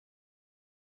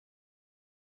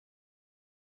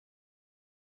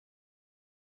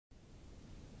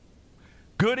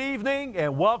Good evening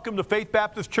and welcome to Faith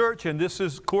Baptist Church, and this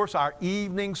is, of course, our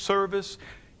evening service.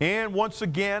 And once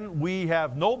again, we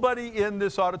have nobody in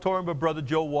this auditorium but Brother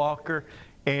Joe Walker,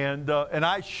 and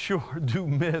I sure do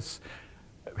miss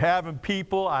having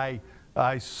people. I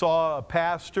saw a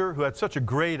pastor who had such a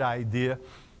great idea,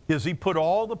 is he put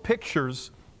all the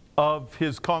pictures of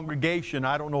his congregation,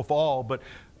 I don't know if all, but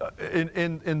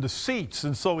in the seats,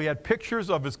 and so he had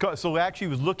pictures of his, so actually he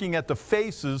was looking at the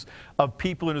faces of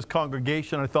people in his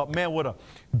congregation. I thought, man, what a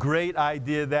great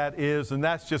idea that is, and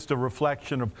that's just a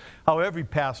reflection of how every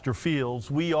pastor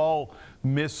feels. We all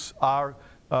miss our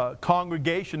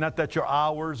congregation, not that you're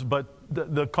ours, but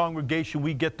the congregation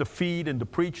we get to feed and to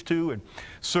preach to, and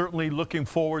certainly looking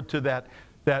forward to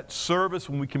that service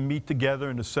when we can meet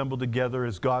together and assemble together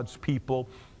as God's people.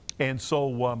 And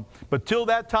so, but till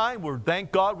that time,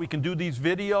 thank God we can do these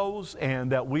videos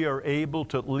and that we are able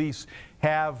to at least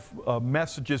have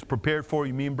messages prepared for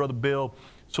you, me and Brother Bill,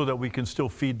 so that we can still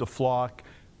feed the flock.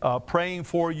 Praying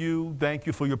for you. Thank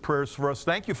you for your prayers for us.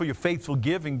 Thank you for your faithful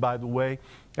giving, by the way.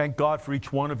 Thank God for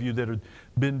each one of you that have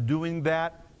been doing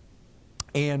that.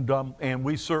 And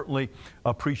we certainly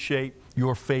appreciate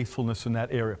your faithfulness in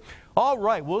that area. All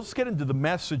right, well, let's get into the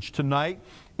message tonight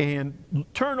and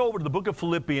turn over to the book of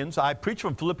Philippians. I preached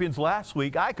from Philippians last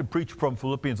week. I could preach from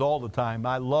Philippians all the time.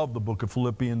 I love the book of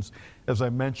Philippians, as I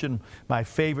mentioned, my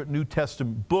favorite New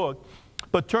Testament book.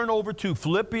 But turn over to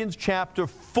Philippians chapter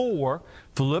 4.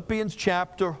 Philippians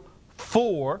chapter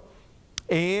 4.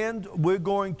 And we're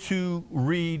going to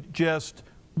read just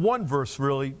one verse,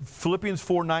 really, Philippians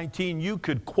 4:19. You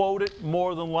could quote it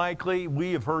more than likely.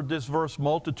 We have heard this verse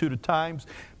multitude of times.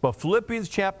 But Philippians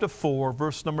chapter 4,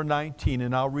 verse number 19,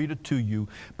 and I'll read it to you.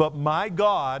 But my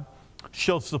God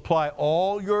shall supply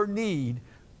all your need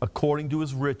according to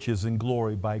his riches in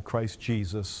glory by Christ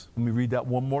Jesus. Let me read that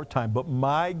one more time. But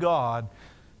my God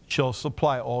shall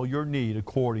supply all your need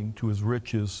according to his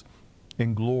riches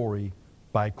in glory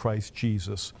by Christ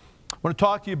Jesus. I want to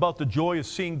talk to you about the joy of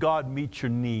seeing God meet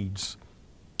your needs.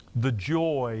 The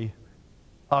joy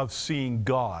of seeing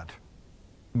God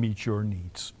meet your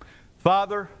needs.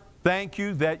 Father, thank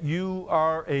you that you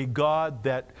are a God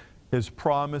that has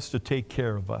promised to take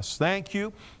care of us. Thank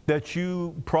you that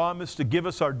you promised to give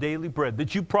us our daily bread,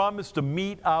 that you promised to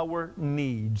meet our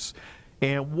needs.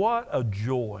 And what a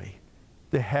joy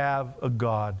to have a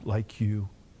God like you.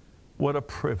 What a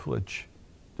privilege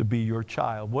to be your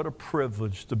child. What a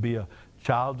privilege to be a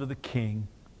child of the King.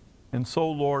 And so,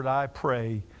 Lord, I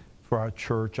pray for our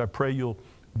church. I pray you'll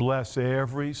bless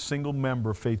every single member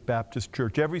of Faith Baptist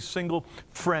Church, every single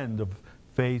friend of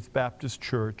Faith Baptist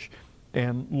Church.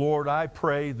 And Lord, I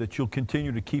pray that you'll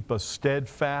continue to keep us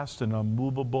steadfast and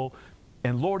unmovable.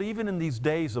 And Lord, even in these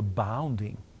days,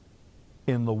 abounding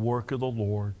in the work of the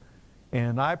Lord.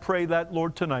 And I pray that,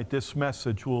 Lord, tonight this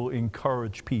message will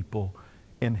encourage people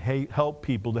and help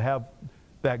people to have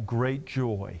that great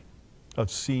joy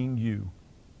of seeing you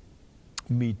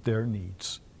meet their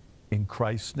needs. In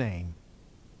Christ's name,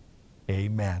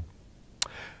 amen.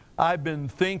 I've been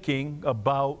thinking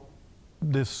about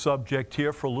this subject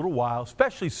here for a little while,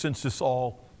 especially since this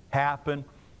all happened.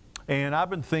 And I've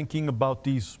been thinking about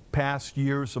these past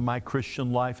years of my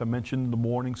Christian life. I mentioned in the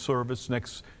morning service,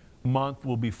 next month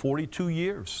will be 42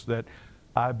 years that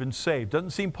I've been saved.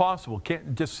 Doesn't seem possible.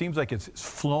 It just seems like it's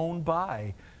flown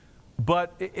by.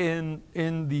 But in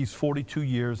these 42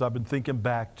 years, I've been thinking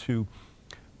back to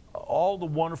all the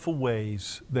wonderful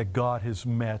ways that God has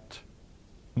met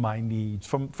my needs.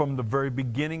 From the very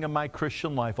beginning of my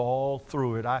Christian life, all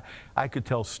through it. I could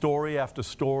tell story after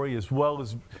story, as well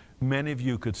as many of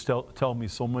you could tell me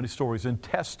so many stories and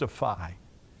testify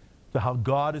to how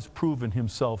God has proven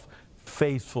himself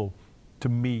faithful to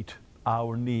meet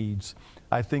our needs.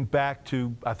 I think back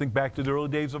to the early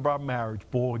days of our marriage.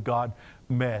 Boy, God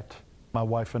met my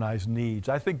wife and I's needs.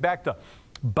 I think back to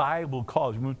Bible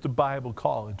college. We went to Bible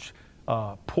college,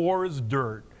 poor as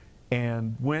dirt,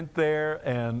 and went there,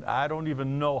 and I don't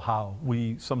even know how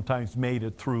we sometimes made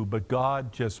it through, but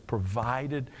God just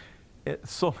provided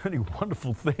so many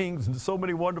wonderful things in so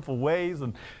many wonderful ways.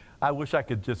 And I wish I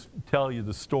could just tell you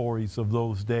the stories of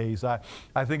those days. I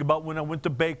think about when I went to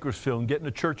Bakersfield and getting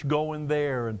the church going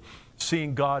there and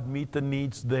seeing God meet the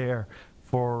needs there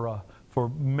for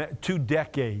 2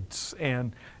 decades.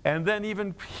 And then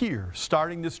even here,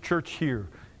 starting this church here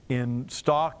in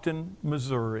Stockton,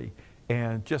 Missouri,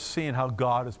 and just seeing how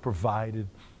God has provided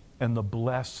and the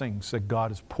blessings that God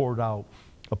has poured out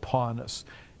upon us.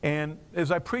 And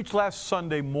as I preached last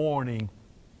Sunday morning,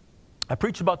 I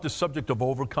preached about the subject of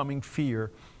overcoming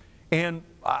fear. And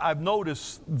I've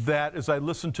noticed that as I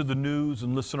listen to the news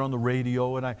and listen on the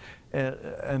radio,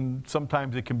 and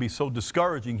sometimes it can be so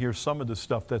discouraging here, some of the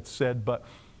stuff that's said, but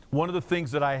one of the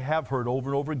things that I have heard over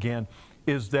and over again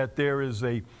is that there is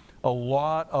a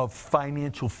lot of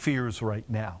financial fears right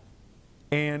now.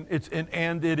 And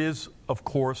it is, of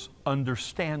course,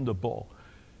 understandable.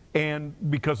 And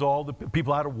because all the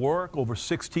people out of work, over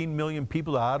 16 million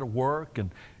people are out of work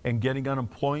and getting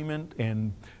unemployment,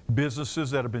 and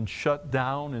businesses that have been shut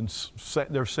down, and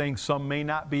they're saying some may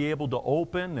not be able to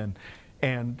open,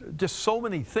 and just so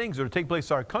many things that are taking place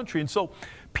in our country. And so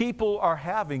people are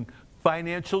having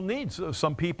financial needs.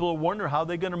 Some people are wondering how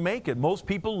they're going to make it. Most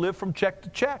people live from check to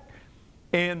check.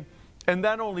 And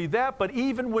not only that, but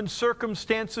even when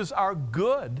circumstances are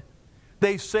good,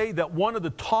 they say that one of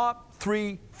the top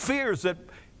 3 fears that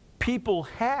people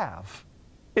have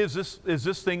is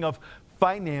this thing of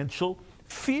financial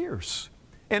fears.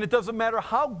 And it doesn't matter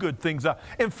how good things are.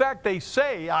 In fact, they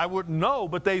say, I wouldn't know,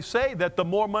 but they say that the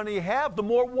more money you have, the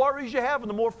more worries you have and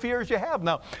the more fears you have.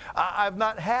 Now, I've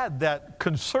not had that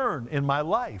concern in my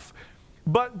life.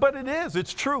 But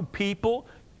it's true. People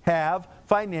have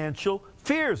financial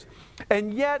fears.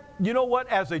 And yet, you know what?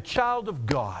 As a child of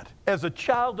God,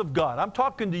 I'm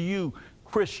talking to you,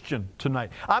 Christian,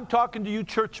 tonight. I'm talking to you,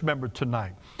 church member,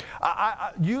 tonight.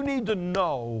 You need to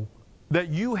know that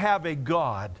you have a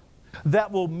God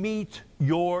that will meet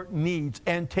your needs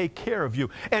and take care of you.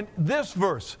 And this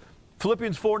verse,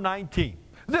 Philippians 4:19,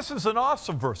 this is an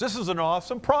awesome verse. This is an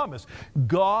awesome promise.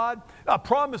 God, a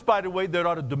promise, by the way, that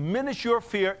ought to diminish your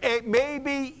fear,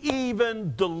 maybe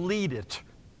even delete it.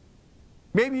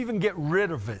 Maybe even get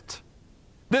rid of it.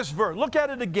 This verse, look at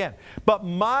it again. But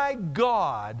my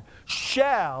God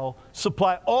shall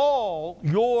supply all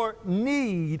your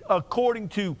need according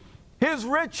to His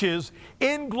riches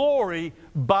in glory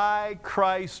by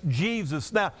Christ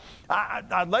Jesus. Now,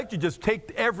 I'd like to just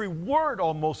take every word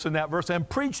almost in that verse and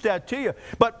preach that to you.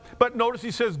 But notice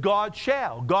he says, God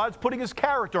shall. God's putting His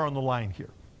character on the line here.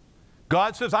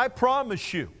 God says, I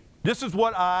promise you, this is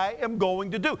what I am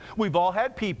going to do. We've all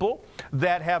had people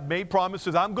that have made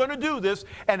promises, I'm going to do this,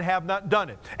 and have not done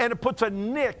it. And it puts a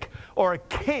nick or a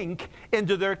kink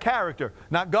into their character.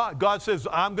 Not God. God says,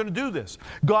 I'm going to do this.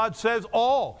 God says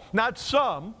all. Not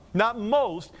some, not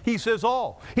most. He says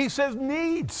all. He says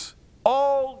needs.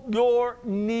 All your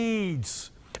needs.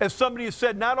 As somebody has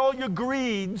said, not all your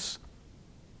greeds,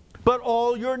 but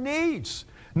all your needs.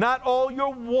 Not all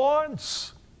your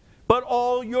wants, but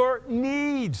all your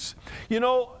needs. You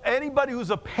know, anybody who's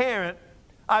a parent,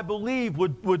 I believe,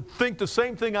 would think the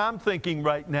same thing I'm thinking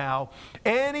right now.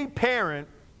 Any parent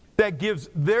that gives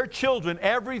their children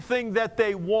everything that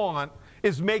they want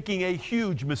is making a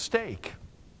huge mistake.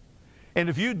 And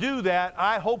if you do that,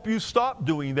 I hope you stop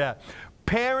doing that.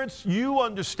 Parents, you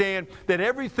understand that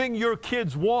everything your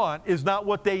kids want is not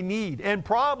what they need. And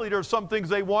probably there's some things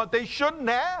they want they shouldn't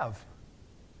have.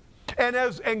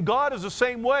 And God is the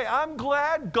same way. I'm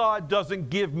glad God doesn't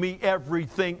give me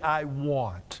everything I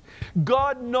want.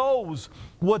 God knows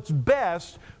what's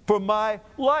best for my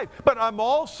life. But I'm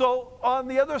also on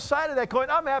the other side of that coin.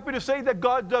 I'm happy to say that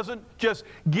God doesn't just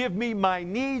give me my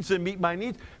needs and meet my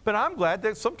needs, but I'm glad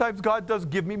that sometimes God does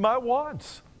give me my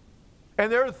wants.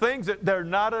 And there are things that they're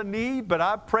not a need, but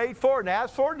I prayed for and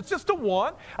asked for, and it's just a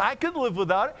want. I can live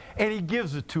without it, and He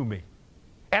gives it to me.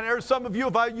 And there's some of you,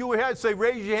 if you had say,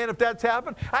 raise your hand if that's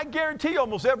happened. I guarantee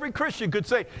almost every Christian could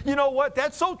say, you know what,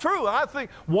 that's so true. I think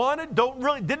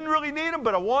didn't really need them,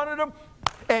 but I wanted them,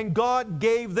 and God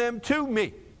gave them to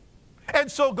me.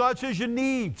 And so God says your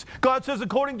needs. God says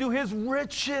according to His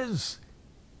riches.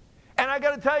 And I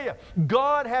got to tell you,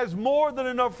 God has more than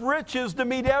enough riches to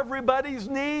meet everybody's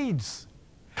needs.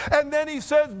 And then He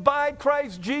says, by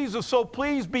Christ Jesus. So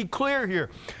please be clear here.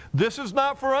 This is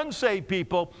not for unsaved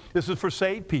people. This is for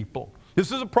saved people.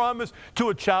 This is a promise to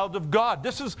a child of God.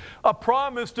 This is a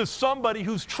promise to somebody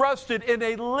who's trusted in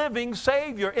a living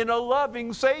Savior, in a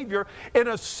loving Savior, in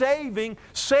a saving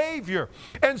Savior.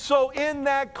 And so in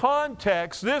that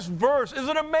context, this verse is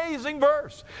an amazing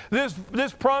verse.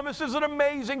 This promise is an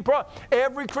amazing promise.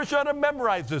 Every Christian ought to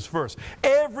memorize this verse.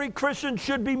 Every Christian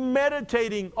should be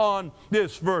meditating on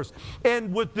this verse.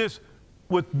 And with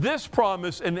this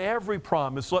promise and every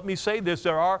promise, let me say this,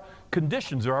 there are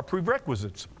conditions, there are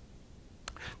prerequisites.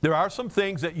 There are some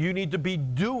things that you need to be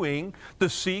doing to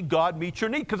see God meet your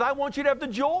need, because I want you to have the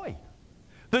joy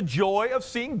of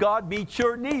seeing God meet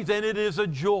your needs, and it is a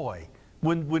joy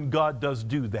when God does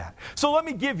do that. So let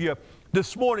me give you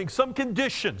this morning some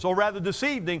conditions, or rather this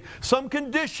evening, some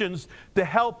conditions to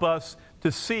help us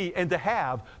to see and to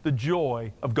have the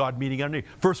joy of God meeting our needs.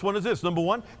 First one is this. Number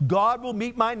one, God will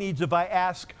meet my needs if I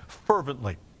ask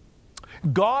fervently.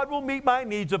 God will meet my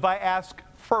needs if I ask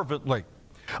fervently.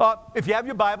 If you have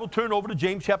your Bible, turn over to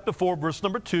James chapter 4, verse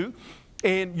number 2.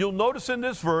 And you'll notice in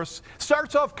this verse,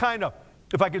 starts off kind of,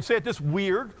 if I could say it this,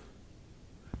 weird.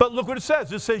 But look what it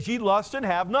says. It says, ye lust and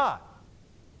have not.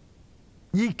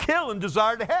 Ye kill and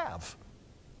desire to have,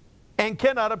 and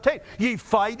cannot obtain. Ye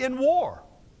fight in war.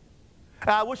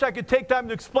 I wish I could take time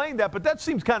to explain that, but that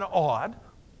seems kind of odd.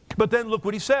 But then look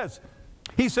what he says.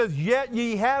 He says, yet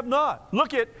ye have not.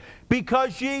 Look at,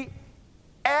 because ye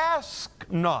ask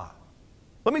not.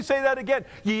 Let me say that again.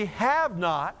 Ye have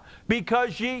not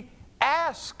because ye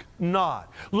ask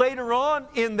not. Later on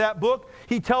in that book,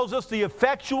 he tells us the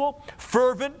effectual,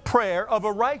 fervent prayer of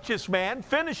a righteous man,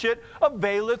 finish it,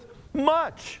 availeth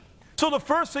much. So the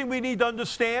first thing we need to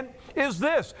understand is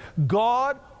this.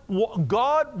 God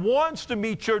wants to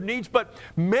meet your needs, but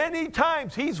many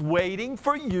times He's waiting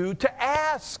for you to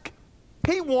ask.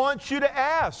 He wants you to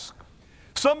ask.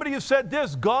 Somebody has said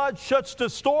this, God shuts the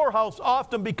storehouse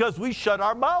often because we shut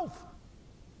our mouth.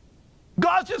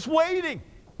 God's just waiting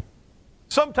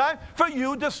sometimes for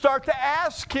you to start to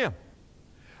ask Him.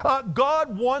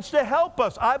 God wants to help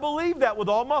us. I believe that with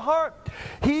all my heart.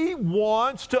 He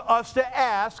wants us to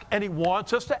ask, and He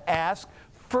wants us to ask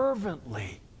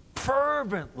fervently.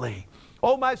 Fervently.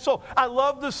 Oh, my soul. I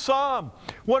love this psalm.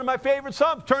 One of my favorite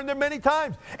psalms. Turned there many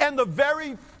times. And the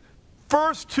very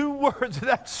first two words of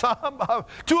that psalm,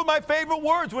 two of my favorite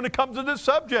words when it comes to this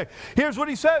subject. Here's what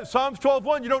he says. Psalms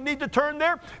 12:1. You don't need to turn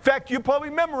there. In fact, you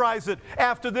probably memorize it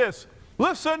after this.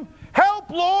 Listen. Help,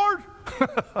 Lord.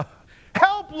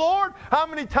 Help, Lord. How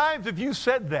many times have you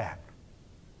said that?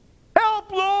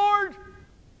 Help, Lord.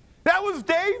 That was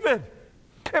David.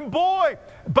 And boy,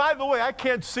 by the way, I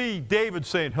can't see David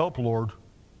saying, help, Lord.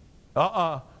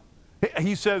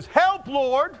 He says, help,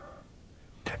 Lord.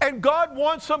 And God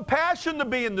wants some passion to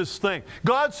be in this thing.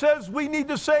 God says we need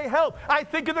to say help. I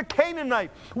think of the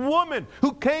Canaanite woman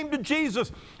who came to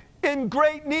Jesus in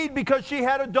great need because she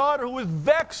had a daughter who was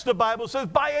vexed, the Bible says,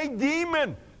 by a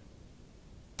demon.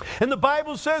 And the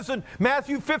Bible says in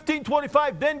Matthew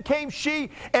 15:25, then came she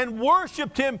and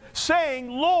worshiped Him, saying,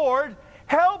 Lord,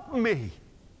 help me.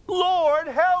 Lord,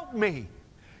 help me.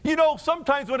 You know,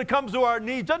 sometimes when it comes to our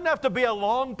needs, it doesn't have to be a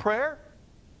long prayer.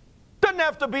 It doesn't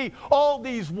have to be all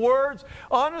these words.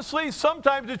 Honestly,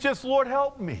 sometimes it's just, Lord,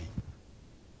 help me.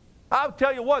 I'll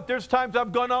tell you what, there's times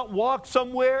I've gone out and walked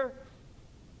somewhere,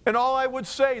 and all I would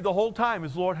say the whole time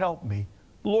is, Lord, help me.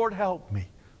 Lord, help me.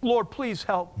 Lord, please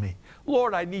help me.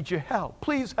 Lord, I need your help.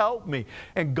 Please help me.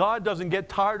 And God doesn't get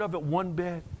tired of it one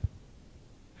bit.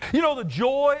 You know, the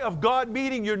joy of God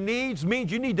meeting your needs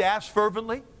means you need to ask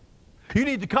fervently. You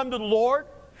need to come to the Lord.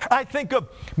 I think of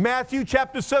Matthew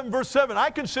chapter 7, verse 7.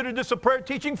 I consider this a prayer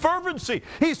teaching fervency.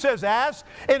 He says, ask,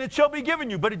 and it shall be given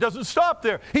you. But He doesn't stop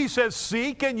there. He says,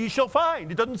 seek, and ye shall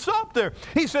find. It doesn't stop there.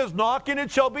 He says, knock, and it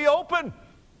shall be open.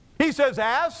 He says,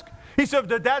 ask. He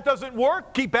said, if that doesn't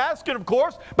work, keep asking, of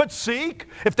course, but seek.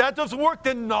 If that doesn't work,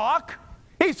 then knock.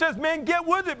 He says, man, get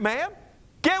with it, man.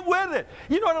 Get with it.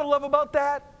 You know what I love about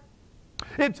that?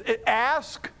 It's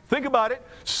ask, think about it,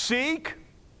 seek,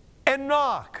 and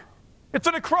knock. It's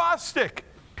an acrostic.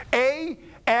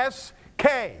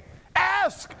 A-S-K.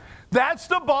 Ask. That's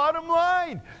the bottom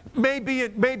line. Maybe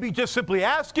it may be just simply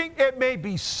asking. It may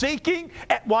be seeking.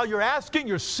 While you're asking,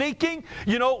 you're seeking.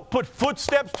 You know, put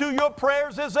footsteps to your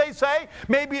prayers, as they say.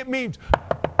 Maybe it means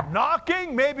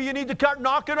knocking. Maybe you need to start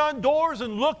knocking on doors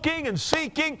and looking and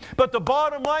seeking. But the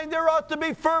bottom line, there ought to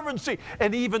be fervency.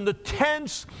 And even the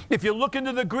tense, if you look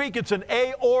into the Greek, it's an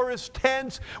aorist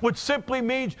tense, which simply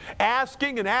means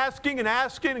asking and asking and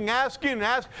asking and asking and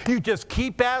asking. You just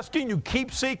keep asking, you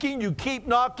keep seeking, you keep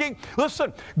knocking.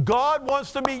 Listen, God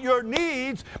wants to meet your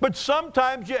needs, but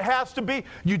sometimes it has to be,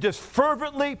 you just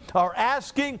fervently are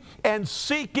asking and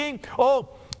seeking.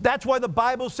 Oh, that's why the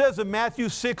Bible says in Matthew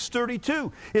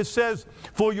 6:32, it says,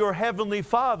 for your heavenly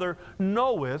Father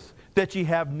knoweth that ye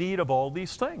have need of all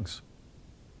these things.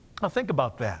 Now think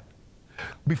about that.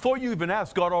 Before you even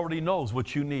ask, God already knows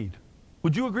what you need.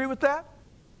 Would you agree with that?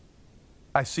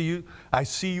 I see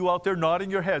you out there nodding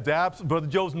your heads. Brother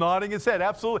Joe's nodding his head.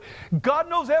 Absolutely. God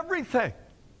knows everything.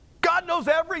 God knows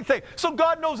everything. So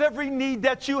God knows every need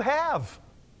that you have.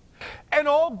 And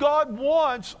all God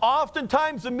wants,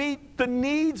 oftentimes, to meet the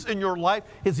needs in your life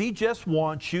is He just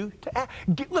wants you to ask.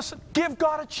 Listen, give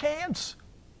God a chance.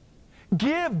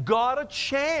 Give God a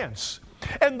chance.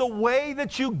 And the way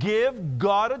that you give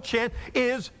God a chance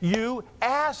is you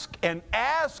ask and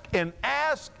ask and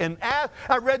ask and ask.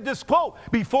 I read this quote,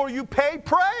 before you pay,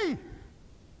 pray.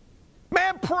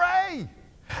 Man, pray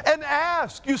and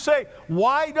ask. You say,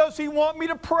 why does he want me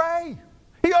to pray?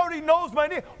 He already knows my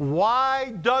name.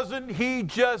 Why doesn't he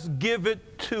just give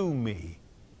it to me?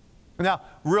 Now,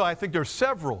 really, I think there's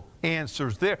several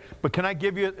answers there. But can I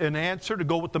give you an answer to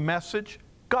go with the message?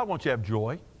 God wants you to have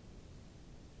joy.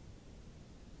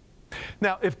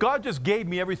 Now, if God just gave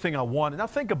me everything I wanted, now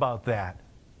think about that.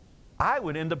 I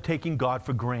would end up taking God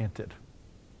for granted.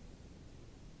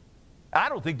 I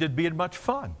don't think there'd be much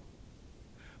fun.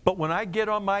 But when I get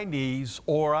on my knees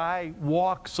or I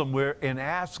walk somewhere and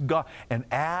ask God, and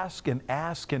ask and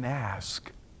ask and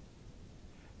ask,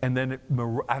 and then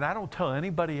and I don't tell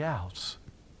anybody else,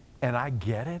 and I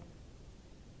get it,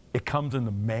 it comes in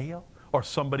the mail, or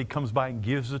somebody comes by and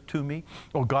gives it to me,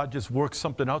 or God just works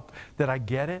something out that I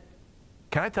get it.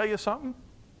 Can I tell you something?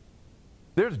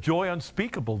 There's joy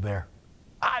unspeakable there.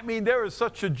 I mean, there is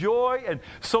such a joy, and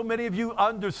so many of you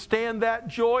understand that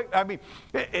joy. I mean,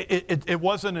 it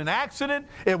wasn't an accident.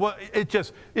 It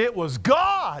was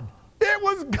God. It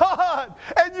was God,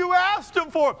 and you asked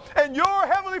him for it, and your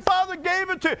heavenly Father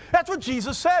gave it to you. That's what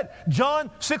Jesus said,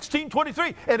 John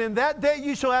 16:23. And in that day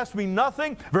you shall ask me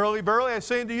nothing. Verily, verily, I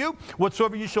say unto you,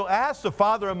 whatsoever you shall ask the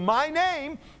Father in my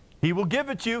name, he will give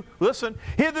it to you. Listen,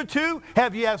 hitherto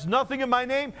have ye asked nothing in my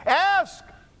name. Ask,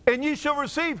 and ye shall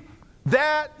receive,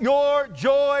 that your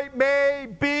joy may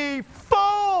be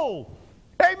full.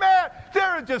 Amen.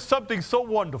 There is just something so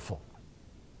wonderful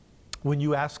when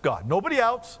you ask God. Nobody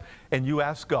else, and you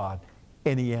ask God,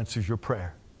 and he answers your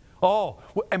prayer. Oh,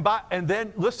 and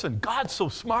then, listen, God's so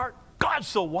smart. God's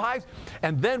so wise.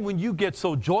 And then when you get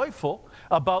so joyful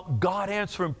about God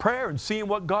answering prayer and seeing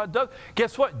what God does,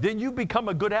 guess what? Then you become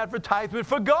a good advertisement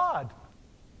for God.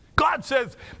 God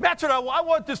says, that's what I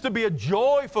want this to be a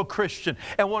joyful Christian.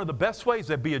 And one of the best ways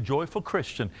to be a joyful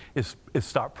Christian is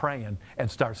start praying and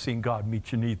start seeing God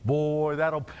meet your needs. Boy,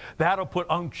 that'll put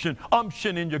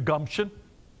umption in your gumption.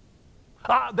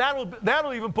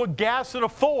 That'll even put gas in a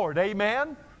Ford,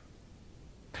 amen?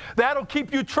 That'll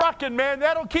keep you trucking, man.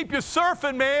 That'll keep you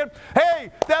surfing, man.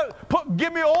 Hey,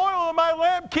 give me oil in my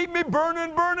lamp. Keep me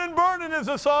burning, burning, burning, as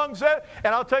the song said.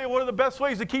 And I'll tell you one of the best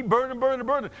ways to keep burning, burning,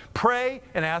 burning. Pray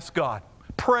and ask God.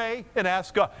 Pray and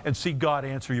ask God and see God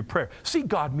answer your prayer. See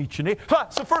God meet your needs.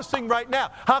 It's the first thing right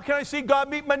now. How can I see God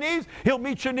meet my needs? He'll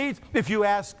meet your needs if you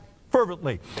ask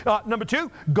fervently. Number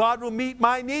two, God will meet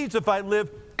my needs if I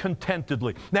live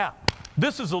contentedly. Now,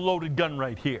 this is a loaded gun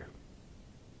right here.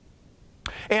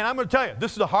 And I'm going to tell you,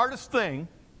 this is the hardest thing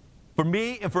for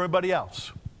me and for everybody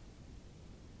else,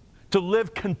 to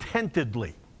live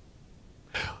contentedly.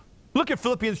 Look at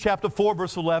Philippians chapter 4,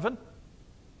 verse 11.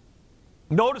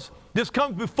 Notice this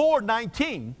comes before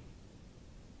 19.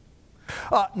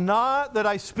 Not that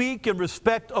I speak in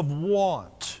respect of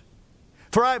want,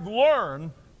 for I've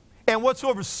learned, and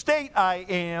whatsoever state I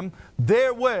am,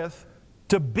 therewith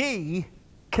to be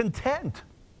content.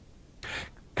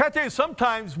 Can I tell you,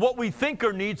 sometimes what we think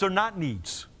are needs are not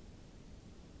needs.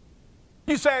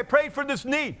 You say, I prayed for this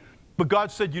need, but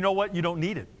God said, you know what? You don't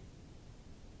need it.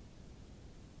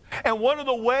 And one of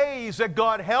the ways that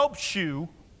God helps you,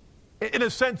 in a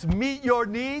sense, meet your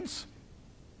needs,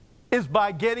 is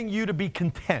by getting you to be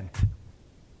content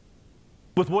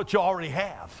with what you already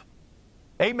have.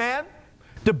 Amen?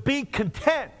 To be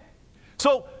content.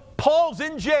 So, Paul's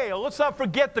in jail. Let's not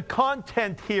forget the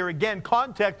content here. Again,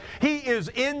 context. He is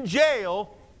in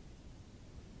jail,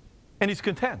 and he's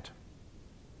content.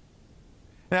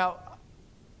 Now,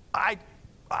 I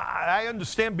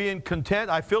understand being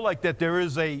content. I feel like that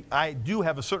I do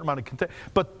have a certain amount of content.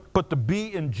 But to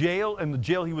be in jail, in the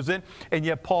jail he was in, and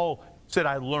yet Paul said,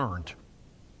 I learned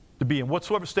to be in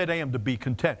whatsoever state I am, to be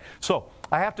content. So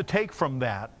I have to take from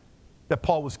that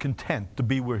Paul was content to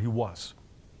be where he was.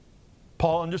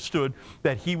 Paul understood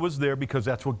that he was there because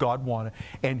that's what God wanted,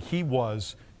 and he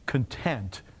was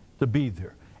content to be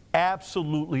there.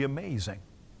 Absolutely amazing.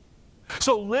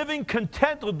 So living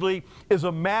contentedly is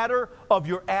a matter of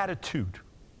your attitude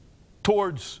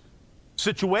towards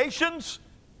situations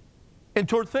and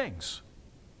toward things.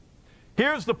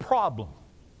 Here's the problem.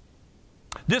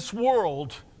 This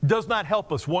world does not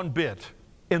help us one bit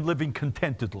in living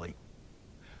contentedly.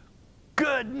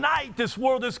 Good night. This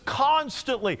world is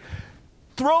constantly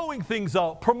throwing things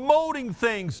out, promoting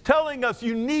things, telling us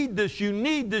you need this, you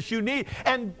need this, you need,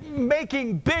 and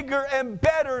making bigger and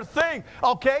better things.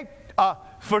 Okay?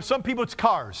 For some people, it's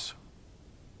cars.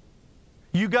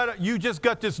 You just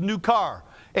got this new car,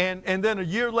 and then a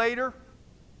year later,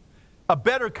 a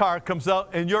better car comes out,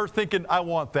 and you're thinking, I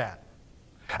want that.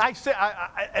 I say,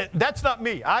 that's not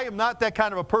me. I am not that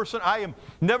kind of a person. I am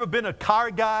never been a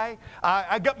car guy.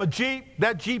 I got my Jeep.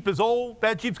 That Jeep is old.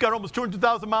 That Jeep's got almost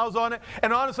 200,000 miles on it.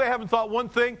 And honestly, I haven't thought one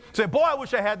thing. Say, boy, I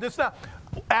wish I had this now.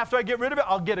 After I get rid of it,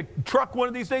 I'll get a truck one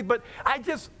of these days. But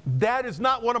that is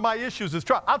not one of my issues is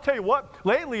truck. I'll tell you what,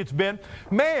 lately it's been,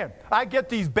 man, I get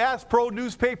these Bass Pro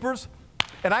newspapers.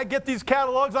 And I get these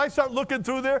catalogs, I start looking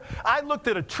through there. I looked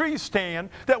at a tree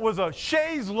stand that was a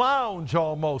chaise lounge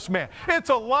almost, man. It's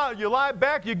a lounge. You lie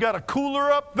back, you got a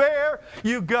cooler up there.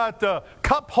 You got the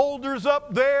cup holders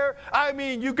up there. I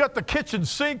mean, you got the kitchen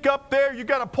sink up there. You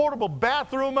got a portable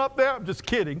bathroom up there. I'm just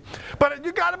kidding. But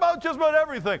you got just about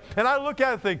everything. And I look at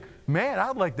it and think, man,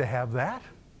 I'd like to have that.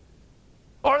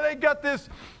 Or they got this,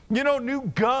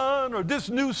 new gun, or this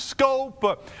new scope,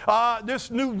 this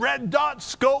new red dot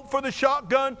scope for the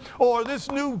shotgun, or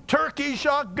this new turkey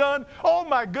shotgun. Oh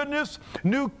my goodness,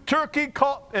 new turkey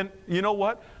call. And you know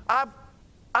what?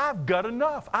 I've got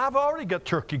enough. I've already got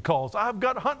turkey calls. I've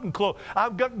got hunting clothes.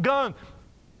 I've got guns.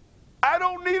 I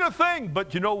don't need a thing.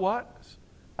 But you know what?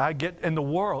 I get in the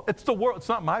world. It's the world. It's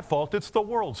not my fault. It's the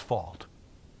world's fault.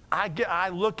 I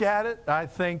look at it. I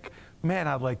think, man,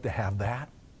 I'd like to have that.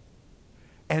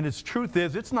 And its truth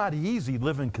is, it's not easy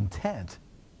living content.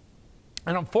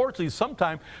 And unfortunately,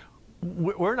 sometimes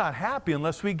we're not happy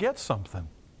unless we get something.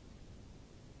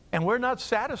 And we're not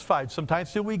satisfied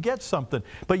sometimes till we get something.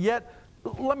 But yet,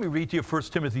 let me read to you 1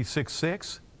 Timothy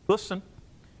 6:6. Listen.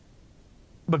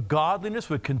 But godliness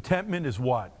with contentment is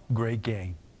what? Great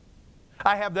gain.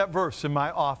 I have that verse in my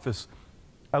office.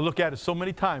 I look at it so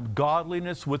many times,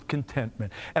 godliness with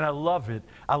contentment. And I love it.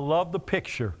 I love the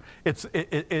picture. It's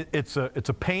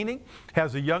a painting,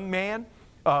 has a young man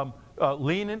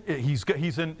leaning. He's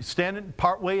standing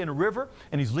partway in a river,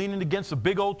 and he's leaning against a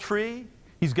big old tree.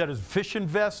 He's got his fishing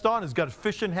vest on. He's got his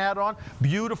fishing hat on.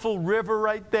 Beautiful river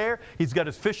right there. He's got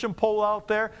his fishing pole out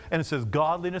there, and it says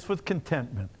godliness with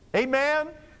contentment. Amen?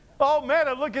 Oh, man,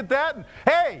 I look at that, and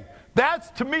hey, that's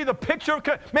to me the picture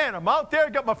of, man, I'm out there,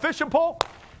 got my fishing pole.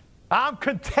 I'm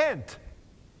content.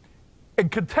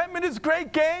 And contentment is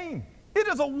great gain. It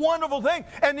is a wonderful thing.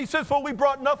 And he says, for we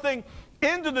brought nothing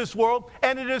into this world,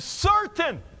 and it is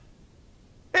certain.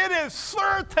 It is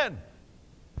certain.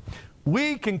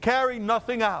 We can carry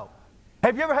nothing out.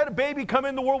 Have you ever had a baby come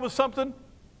in the world with something?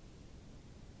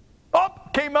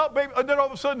 Up, came out, baby, and then all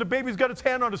of a sudden the baby's got its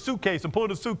hand on a suitcase and pulling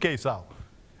the suitcase out.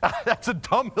 That's a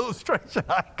dumb illustration,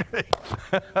 I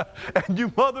agree. And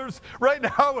you mothers right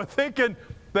now are thinking,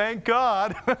 thank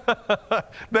God.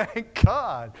 Thank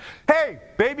God. Hey,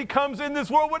 baby comes in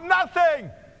this world with nothing.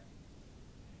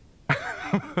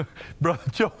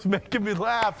 Brother Joe's making me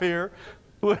laugh here.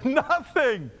 With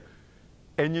nothing.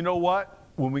 And you know what?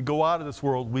 When we go out of this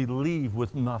world, we leave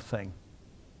with nothing.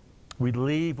 We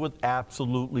leave with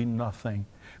absolutely nothing.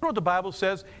 You know what the Bible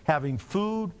says? Having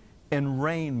food and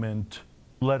raiment,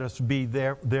 let us be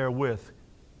therewith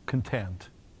content.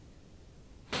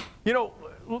 You know,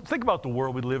 think about the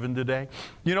world we live in today.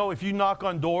 You know, if you knock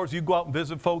on doors, you go out and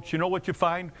visit folks, you know what you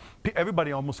find?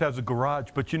 Everybody almost has a garage,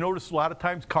 but you notice a lot of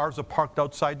times cars are parked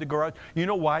outside the garage. You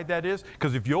know why that is?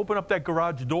 Because if you open up that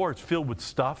garage door, it's filled with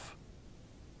stuff.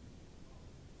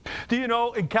 Do you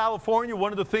know, in California,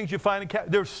 one of the things you find,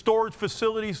 there's storage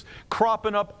facilities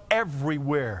cropping up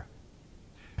everywhere.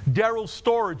 Daryl's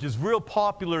Storage is real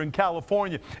popular in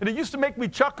California. And it used to make me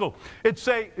chuckle. It'd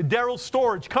say, Daryl's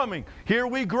Storage coming. Here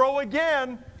we grow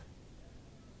again.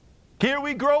 Here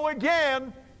we grow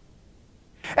again.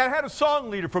 And I had a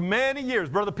song leader for many years,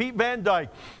 Brother Pete Van Dyke.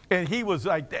 And he was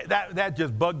like, that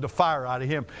just bugged the fire out of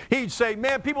him. He'd say,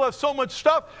 man, people have so much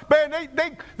stuff. Man,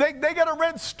 they got to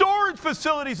rent storage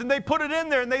facilities, and they put it in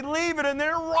there, and they leave it, and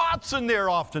there rots in there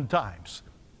oftentimes.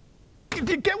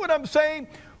 Do you get what I'm saying?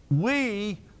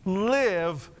 We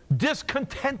live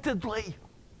discontentedly.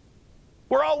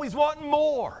 We're always wanting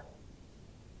more.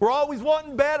 We're always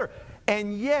wanting better.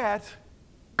 And yet,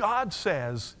 God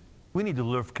says we need to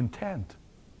live content.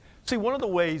 See, one of the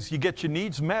ways you get your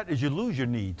needs met is you lose your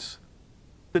needs,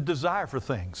 the desire for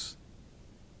things.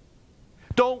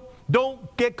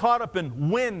 Don't get caught up in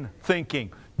when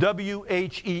thinking,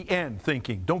 W-H-E-N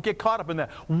thinking. Don't get caught up in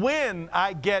that. When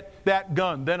I get that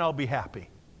gun, then I'll be happy.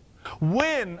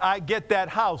 When I get that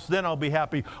house, then I'll be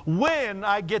happy. When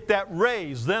I get that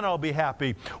raise, then I'll be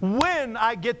happy. When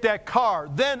I get that car,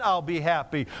 then I'll be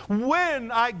happy.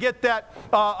 When I get that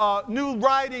new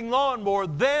riding lawnmower,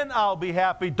 then I'll be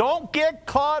happy. Don't get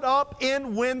caught up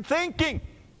in when thinking.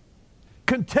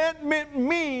 Contentment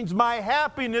means my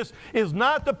happiness is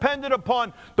not dependent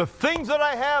upon the things that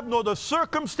I have, nor the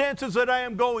circumstances that I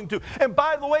am going to. And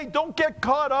by the way, don't get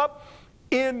caught up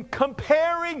in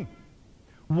comparing.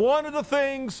 one of the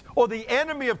things, or the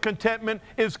enemy of contentment,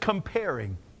 is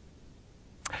comparing.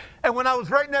 And when I was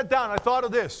writing that down, I thought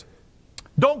of this.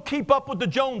 Don't keep up with the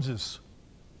Joneses.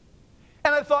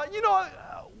 And I thought, you know,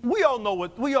 we all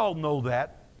know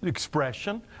that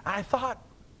expression. I thought,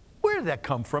 where did that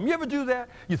come from? You ever do that?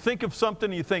 You think of something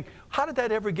and you think, how did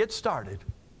that ever get started?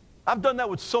 I've done that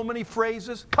with so many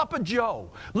phrases. Cup of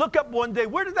Joe. Look up one day,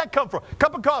 where did that come from?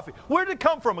 Cup of coffee. Where did it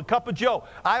come from? A cup of Joe.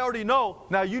 I already know.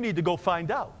 Now you need to go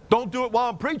find out. Don't do it while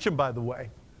I'm preaching, by the way.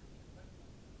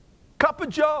 Cup of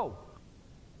Joe.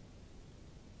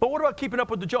 But what about keeping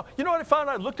up with the Joe? You know what I found?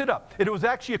 I looked it up. It was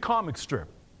actually a comic strip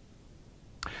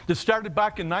that started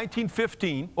back in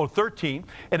 1915 or 13,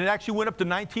 and it actually went up to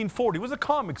 1940. It was a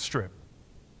comic strip.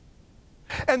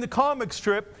 And the comic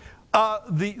strip,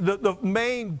 the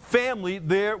main family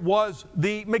there was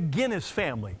the McGinnis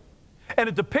family. And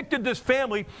it depicted this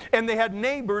family, and they had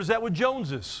neighbors that were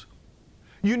Joneses.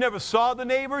 You never saw the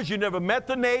neighbors, you never met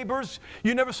the neighbors,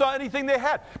 you never saw anything they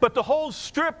had. But the whole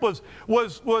strip was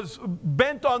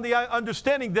bent on the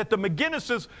understanding that the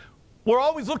McGinnises were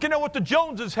always looking at what the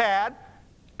Joneses had,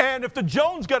 and if the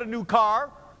Jones got a new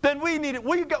car, then we need it.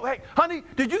 Hey, honey,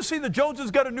 did you see the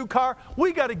Joneses got a new car?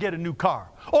 We got to get a new car.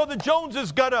 Or the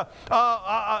Joneses got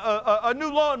a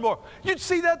new lawnmower. You'd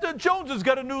see that the Joneses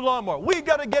got a new lawnmower. We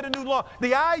got to get a new lawnmower.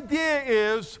 The idea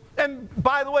is, and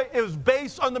by the way, it was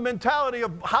based on the mentality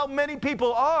of how many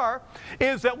people are,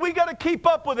 is that we got to keep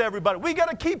up with everybody. We got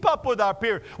to keep up with our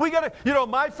peers. We got to, you know,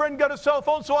 my friend got a cell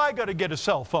phone, so I got to get a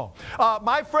cell phone.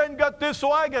 My friend got this,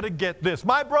 so I got to get this.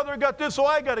 My brother got this, so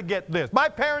I got to get this. My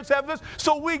parents have this,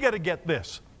 so we got to get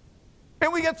this.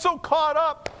 And we get so caught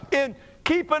up in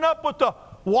keeping up with the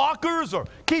Walkers, or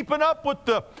keeping up with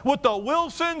the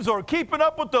Wilsons, or keeping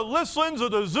up with the Lislins or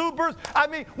the Zubers. I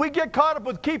mean, we get caught up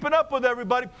with keeping up with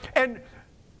everybody. And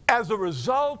as a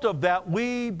result of that,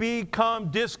 we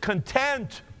become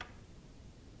discontent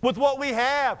with what we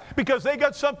have because they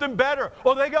got something better,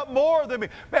 or they got more than me.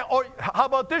 Or how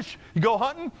about this? You go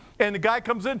hunting, and the guy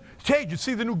comes in, hey, did you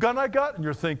see the new gun I got? And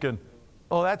you're thinking,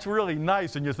 oh, that's really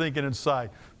nice. And you're thinking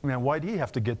inside, man, why do he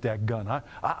have to get that gun?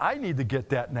 I need to get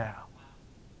that now.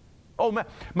 Oh, man,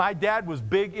 my dad was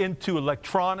big into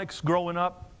electronics growing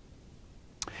up.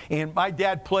 And my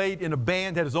dad played in a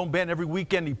band, had his own band every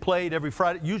weekend. He played every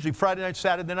Friday, usually Friday night,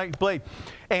 Saturday night he played.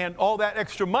 And all that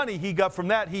extra money he got from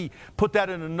that, he put that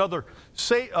in another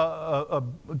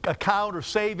account or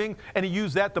saving, and he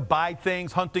used that to buy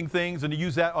things, hunting things, and he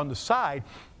used that on the side.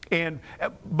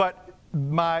 But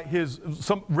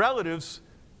some relatives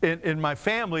in my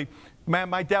family,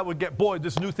 man, my dad would get, boy,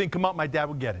 this new thing come out, my dad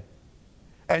would get it.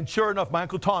 And sure enough, my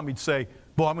Uncle Tommy'd say,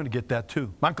 boy, I'm going to get that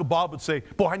too. My Uncle Bob would say,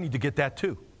 boy, I need to get that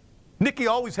too. Nicky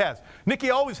always has. Nicky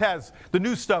always has the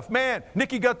new stuff. Man,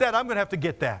 Nicky got that. I'm going to have to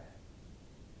get that.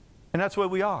 And that's where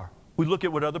we are. We look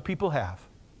at what other people have.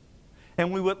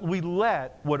 And we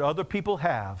let what other people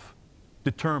have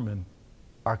determine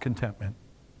our contentment.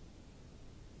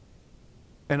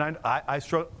 And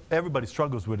everybody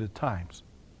struggles with it at times.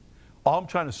 All I'm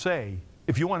trying to say,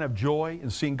 if you want to have joy in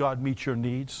seeing God meet your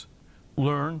needs,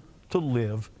 learn to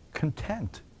live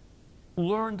content.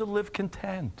 Learn to live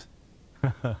content.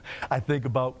 I think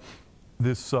about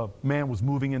this man was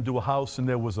moving into a house, and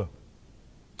there was a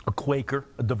Quaker,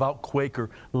 a devout Quaker,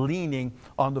 leaning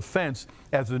on the fence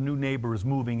as the new neighbor is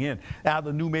moving in. Now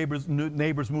the new neighbor's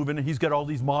moving in. He's got all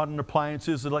these modern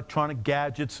appliances, electronic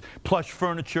gadgets, plush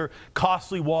furniture,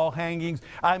 costly wall hangings.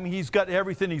 I mean, he's got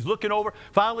everything. He's looking over.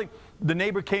 Finally, the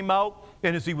neighbor came out,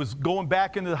 and as he was going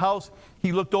back into the house,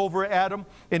 he looked over at him,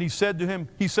 and he said to him,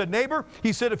 he said, neighbor,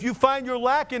 he said, if you find you're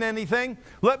lacking anything,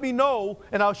 let me know,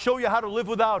 and I'll show you how to live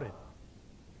without it.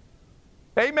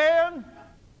 Amen?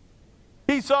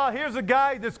 He saw, here's a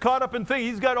guy that's caught up in things.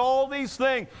 He's got all these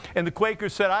things. And the Quaker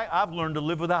said, I've learned to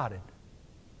live without it.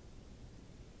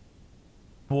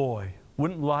 Boy,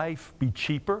 wouldn't life be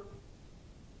cheaper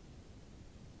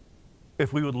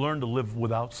if we would learn to live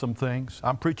without some things?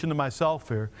 I'm preaching to myself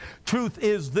here. Truth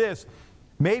is this.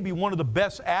 Maybe one of the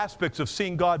best aspects of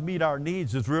seeing God meet our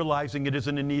needs is realizing it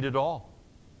isn't a need at all.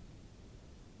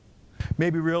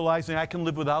 Maybe realizing I can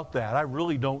live without that. I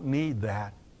really don't need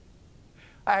that.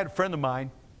 I had a friend of mine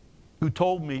who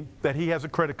told me that he has a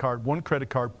credit card, one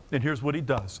credit card, and here's what he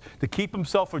does. To keep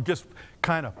himself from just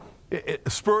kind of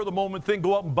spur of the moment thing,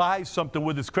 go out and buy something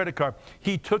with his credit card.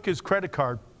 He took his credit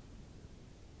card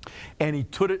and he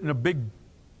put it in a big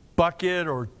bucket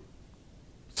or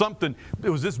something.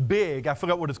 It was this big, I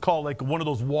forgot what it's called, like one of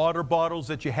those water bottles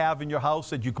that you have in your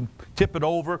house that you can tip it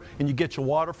over and you get your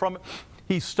water from it.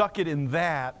 He stuck it in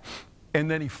that, and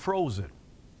then he froze it.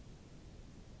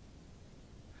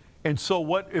 And so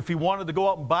what if he wanted to go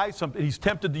out and buy something, he's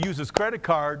tempted to use his credit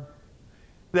card,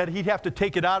 that he'd have to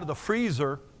take it out of the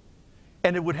freezer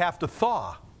and it would have to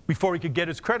thaw before he could get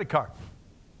his credit card.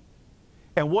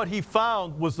 And what he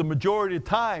found was the majority of the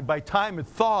time, by the time it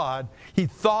thawed, he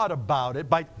thought about it.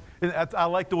 I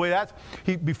like the way that's,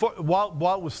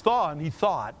 while it was thawing, he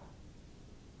thought,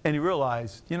 and he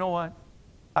realized, you know what?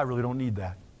 I really don't need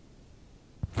that.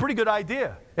 Pretty good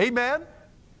idea. Amen?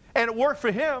 And it worked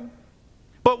for him.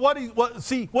 But what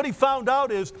he found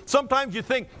out is sometimes you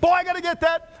think, boy, I got to get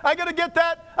that, I got to get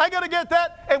that, I got to get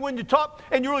that. And when you talk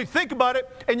and you really think about it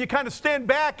and you kind of stand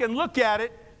back and look at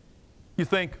it, you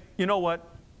think, you know what?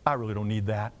 I really don't need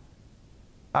that.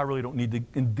 I really don't need to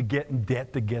get in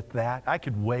debt to get that. I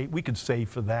could wait. We could save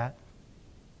for that.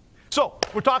 So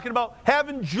we're talking about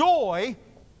having joy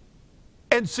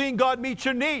and seeing God meet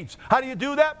your needs. How do you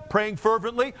do that? Praying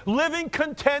fervently, living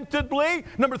contentedly.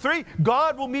 Number 3,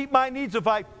 God will meet my needs if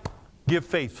I give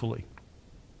faithfully.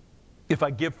 If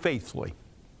I give faithfully.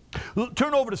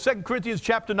 Turn over to 2 Corinthians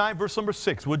chapter 9, verse number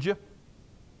 6, would you?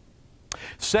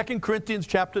 2 Corinthians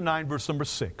chapter 9, verse number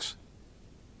 6.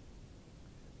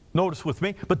 Notice with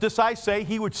me, but this I say,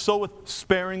 he which soweth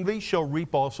sparingly shall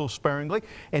reap also sparingly,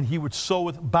 and he which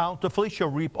soweth bountifully shall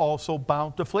reap also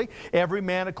bountifully. Every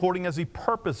man according as he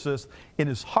purposeth in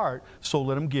his heart, so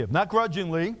let him give. Not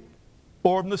grudgingly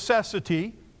or of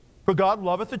necessity, for God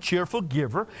loveth a cheerful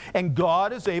giver, and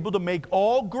God is able to make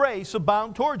all grace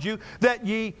abound towards you, that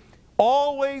ye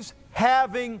always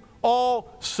having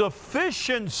all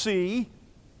sufficiency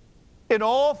in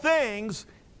all things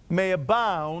may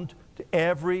abound to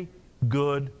every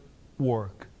good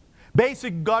work.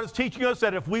 Basically, God is teaching us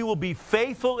that if we will be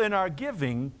faithful in our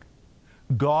giving,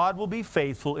 God will be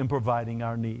faithful in providing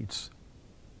our needs.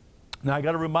 Now, I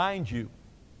got to remind you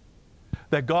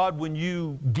that God, when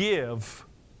you give,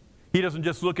 He doesn't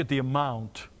just look at the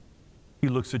amount, He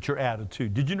looks at your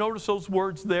attitude. Did you notice those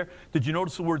words there? Did you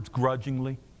notice the words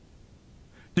grudgingly?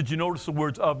 Did you notice the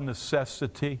words of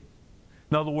necessity?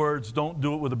 In other words, don't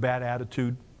do it with a bad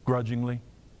attitude, grudgingly.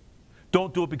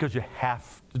 Don't do it because you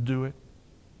have to do it.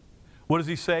 What does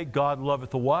he say? God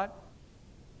loveth a what?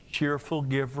 Cheerful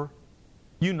giver.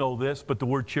 You know this, but the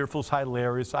word cheerful is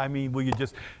hilarious. I mean, well, you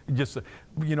just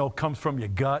comes from your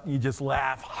gut and you just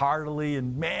laugh heartily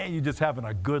and man, you're just having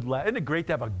a good laugh. Isn't it great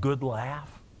to have a good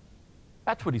laugh?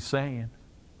 That's what he's saying.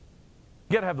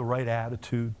 You got to have the right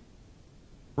attitude,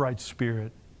 right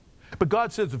spirit. But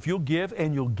God says if you'll give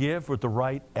and you'll give with the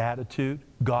right attitude,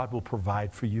 God will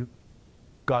provide for you.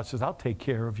 God says, I'll take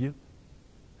care of you.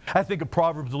 I think of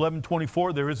Proverbs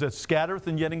 11:24, there is that scattereth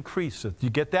and yet increaseth. You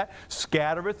get that?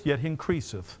 Scattereth yet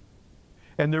increaseth.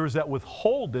 And there is that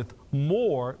withholdeth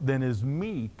more than is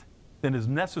meet, than is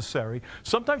necessary.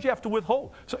 Sometimes you have to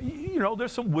withhold. So,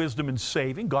 there's some wisdom in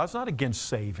saving. God's not against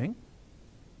saving.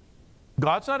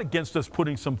 God's not against us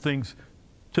putting some things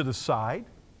to the side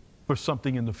for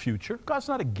something in the future. God's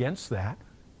not against that.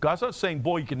 God's not saying,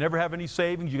 boy, you can never have any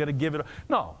savings, you got to give it.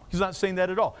 No, he's not saying that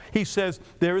at all. He says,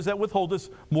 there is that withholdeth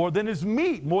more than is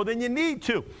meet, more than you need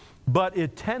to, but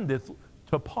it tendeth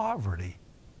to poverty.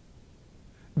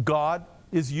 God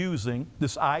is using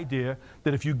this idea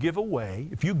that if you give away,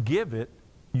 if you give it,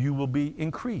 you will be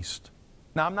increased.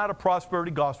 Now, I'm not a prosperity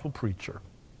gospel preacher.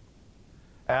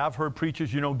 I've heard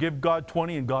preachers, give God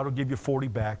 20 and God will give you 40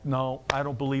 back. No, I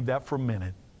don't believe that for a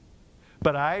minute.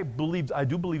 But I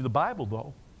do believe the Bible,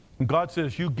 though. And God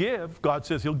says you give, God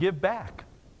says He'll give back.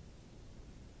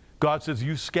 God says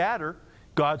you scatter,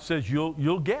 God says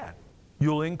you'll get,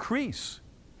 you'll increase.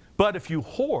 But if you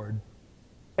hoard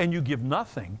and you give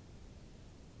nothing,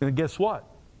 then guess what?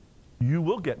 You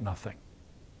will get nothing.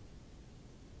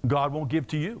 God won't give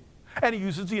to you. And he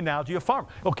uses the analogy of a farmer.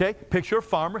 Okay, picture a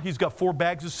farmer, he's got 4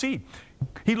 bags of seed.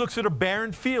 He looks at a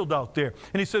barren field out there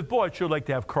and he says, boy, I'd sure like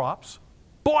to have crops.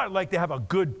 Boy, I'd like to have a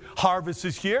good harvest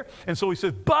this year. And so he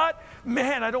says, but,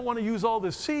 man, I don't want to use all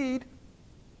this seed.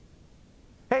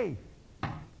 Hey,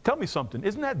 tell me something.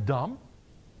 Isn't that dumb?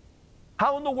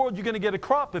 How in the world are you going to get a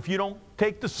crop if you don't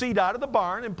take the seed out of the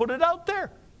barn and put it out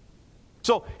there?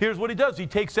 So here's what he does. He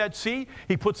takes that seed,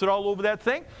 he puts it all over that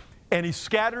thing, and he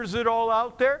scatters it all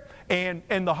out there, and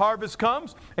the harvest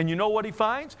comes, and you know what he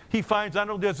finds? He finds not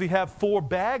only does he have 4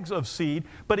 bags of seed,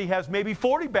 but he has maybe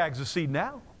 40 bags of seed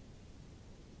now.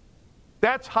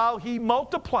 That's how he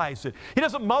multiplies it. He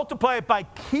doesn't multiply it by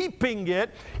keeping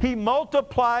it. He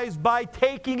multiplies by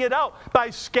taking it out,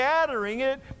 by scattering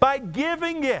it, by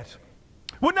giving it.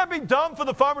 Wouldn't that be dumb for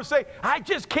the farmer to say, I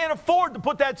just can't afford to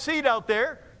put that seed out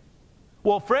there?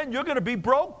 Well, friend, you're going to be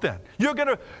broke then. You're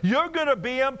going to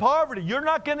be in poverty. You're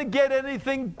not going to get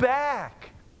anything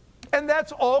back. And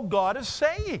that's all God is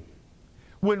saying.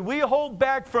 when we hold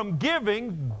back from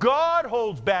giving, God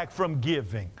holds back from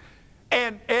giving.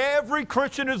 And every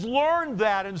Christian has learned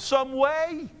that in some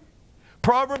way.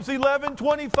 Proverbs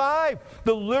 11:25,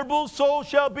 the liberal soul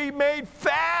shall be made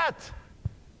fat,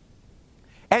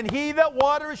 and he that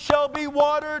waters shall be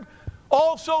watered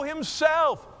also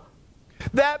himself.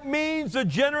 That means the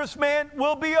generous man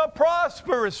will be a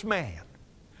prosperous man.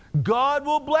 God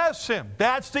will bless him.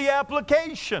 That's the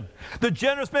application. The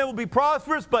generous man will be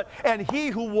prosperous, and he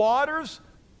who waters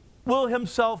will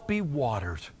himself be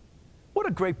watered. What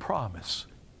a great promise.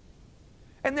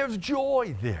 And there's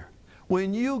joy there.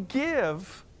 When you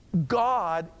give,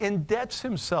 God indebts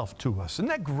himself to us. Isn't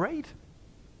that great?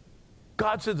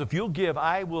 God says, if you'll give,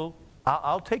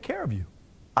 I'll take care of you.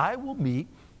 I will meet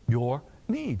your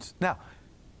needs. Now,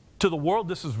 to the world,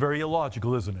 this is very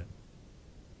illogical, isn't it?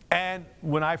 And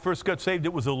when I first got saved,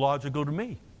 it was illogical to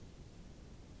me.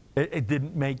 It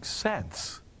didn't make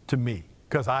sense to me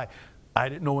because I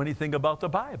didn't know anything about the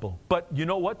Bible. But you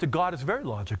know what? To God, it's very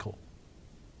logical.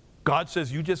 God says,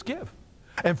 you just give.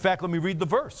 In fact, let me read the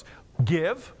verse.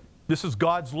 Give, this is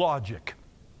God's logic.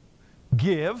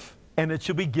 Give, and it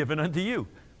shall be given unto you.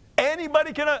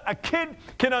 Anybody can, a kid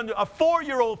can, a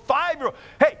 4-year-old, 5-year-old,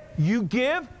 hey, you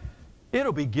give,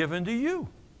 it'll be given to you.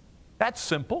 That's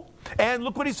simple. And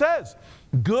look what he says.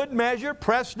 Good measure,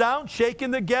 pressed down,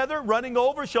 shaken together, running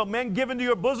over, shall men give into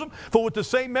your bosom. For with the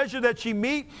same measure that ye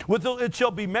meet, with it shall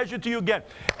be measured to you again.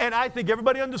 And I think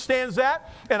everybody understands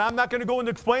that. And I'm not going to go and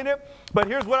explain it. But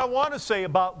here's what I want to say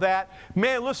about that.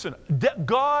 Man, listen,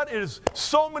 God is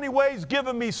so many ways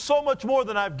given me so much more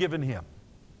than I've given him.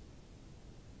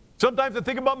 Sometimes I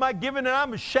think about my giving and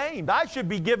I'm ashamed. I should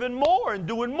be giving more and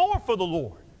doing more for the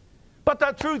Lord. But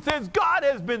the truth is, God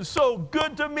has been so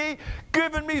good to me,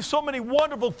 given me so many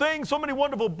wonderful things, so many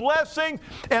wonderful blessings.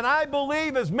 And I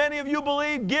believe, as many of you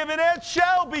believe, given it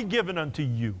shall be given unto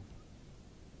you.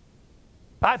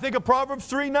 I think of Proverbs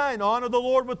 3:9, honor the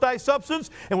Lord with thy substance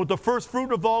and with the first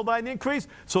fruit of all thine increase,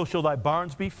 so shall thy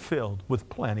barns be filled with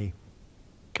plenty.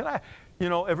 Can I,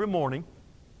 every morning,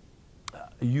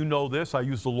 you know this, I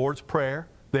use the Lord's Prayer.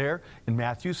 There in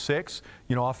Matthew 6,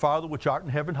 our Father which art in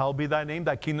heaven, hallowed be thy name,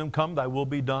 thy kingdom come, thy will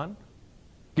be done.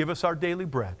 Give us our daily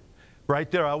bread. Right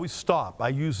there, I always stop. I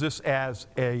use this as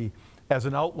an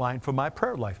outline for my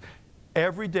prayer life.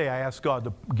 Every day I ask God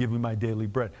to give me my daily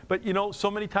bread. But so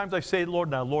many times I say, Lord,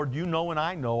 now, Lord, you know and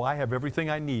I know I have everything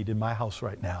I need in my house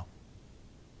right now.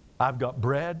 I've got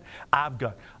bread, I've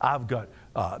got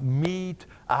meat,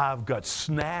 I've got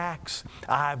snacks,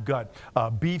 I've got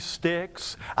beef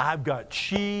sticks, I've got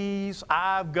cheese,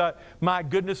 I've got, my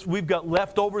goodness, we've got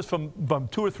leftovers from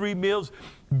 2 or 3 meals.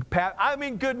 I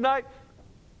mean, good night.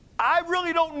 I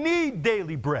really don't need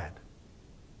daily bread.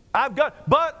 But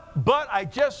I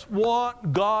just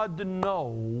want God to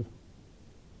know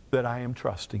that I am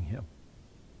trusting him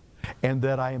and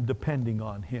that I am depending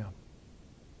on him.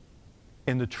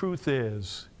 And the truth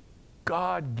is,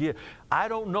 God gives. I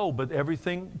don't know, but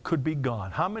everything could be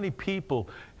gone. How many people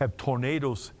have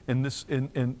tornadoes in this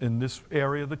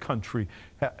area of the country,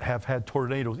 have had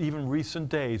tornadoes, even recent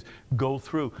days, go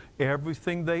through?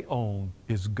 Everything they own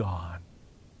is gone.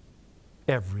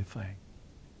 Everything.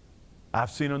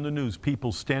 I've seen on the news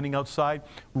people standing outside,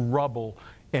 rubble,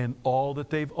 and all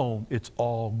that they've owned, it's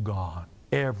all gone.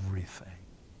 Everything.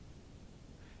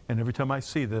 And every time I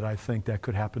see that, I think that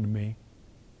could happen to me.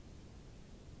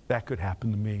 That could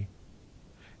happen to me.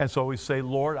 And so I always say,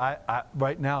 Lord,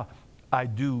 right now, I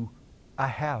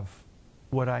have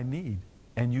what I need.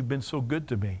 And you've been so good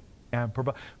to me.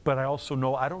 But I also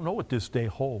know, I don't know what this day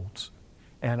holds.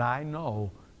 And I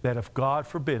know that if God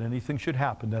forbid anything should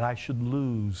happen, that I should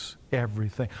lose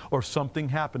everything. Or something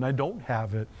happen, I don't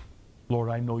have it. Lord,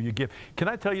 I know you give. Can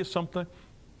I tell you something?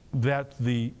 That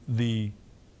the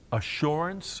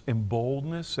assurance and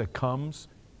boldness that comes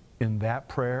in that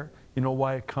prayer, you know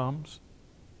why it comes?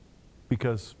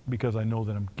 Because I know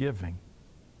that I'm giving.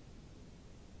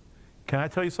 Can I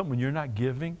tell you something? When you're not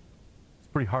giving, it's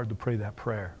pretty hard to pray that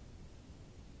prayer.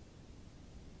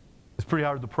 It's pretty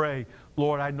hard to pray,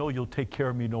 Lord, I know you'll take care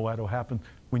of me, no matter what happens,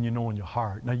 when you know in your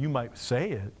heart. Now, you might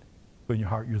say it, but in your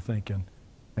heart you're thinking,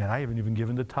 man, I haven't even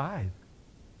given the tithe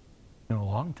in a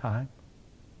long time.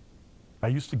 I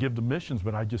used to give to missions,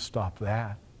 but I just stopped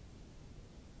that.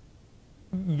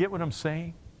 You get what I'm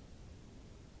saying?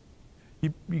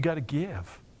 You got to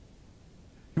give.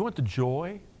 You want the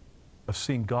joy of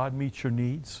seeing God meet your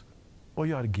needs? Well,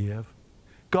 you ought to give.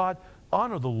 God,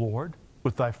 honor the Lord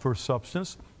with thy first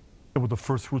substance and with the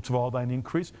first fruits of all thine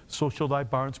increase. So shall thy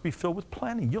barns be filled with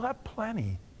plenty. You'll have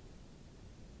plenty.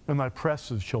 And thy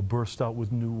presses shall burst out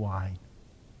with new wine.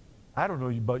 I don't know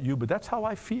about you, but that's how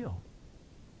I feel.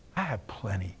 I have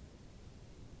plenty.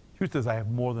 Truth is, I have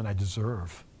more than I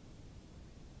deserve.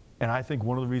 And I think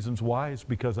one of the reasons why is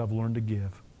because I've learned to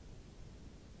give.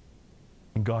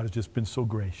 And God has just been so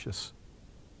gracious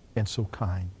and so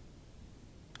kind.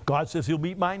 God says He'll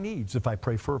meet my needs if I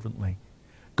pray fervently.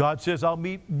 God says I'll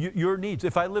meet your needs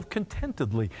if I live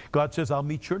contentedly. God says I'll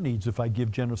meet your needs if I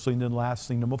give generously. And then last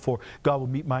thing, number 4, God will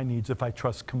meet my needs if I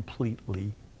trust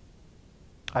completely.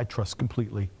 I trust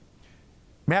completely.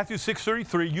 Matthew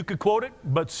 6:33, you could quote it,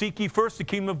 but seek ye first the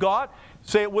kingdom of God.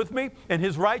 Say it with me. And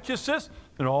His righteousness,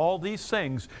 and all these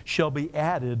things shall be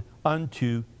added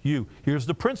unto you. Here's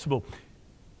the principle.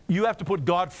 You have to put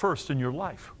God first in your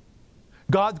life.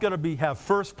 God's going to have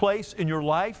first place in your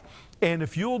life. And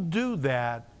if you'll do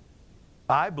that,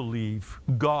 I believe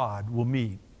God will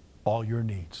meet all your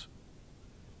needs.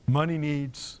 Money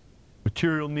needs,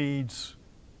 material needs,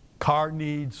 car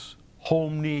needs,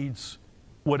 home needs,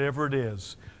 whatever it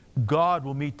is. God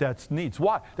will meet that needs.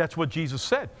 Why? That's what Jesus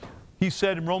said. He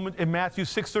said in Matthew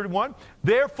 6:31,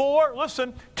 therefore,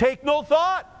 listen, take no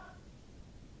thought.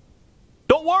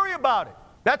 Don't worry about it.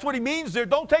 That's what He means there.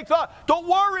 Don't take thought. Don't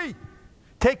worry.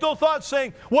 Take no thought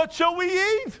saying, what shall we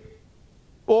eat?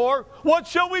 Or what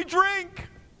shall we drink?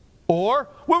 Or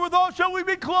wherewithal shall we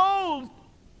be clothed?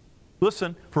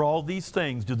 Listen, for all these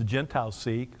things do the Gentiles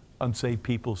seek, unsaved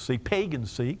people seek,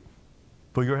 pagans seek.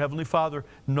 For your heavenly Father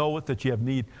knoweth that ye have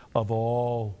need of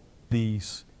all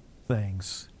these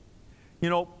things. You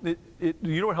know,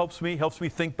 you know what helps me? It helps me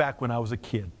think back when I was a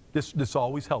kid. This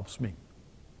always helps me.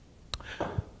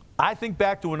 I think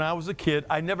back to when I was a kid,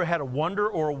 I never had a wonder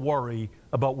or a worry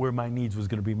about where my needs was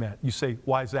going to be met. You say,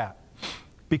 why is that?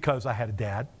 Because I had a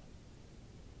dad.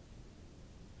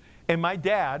 And my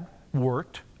dad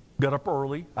worked, got up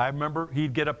early. I remember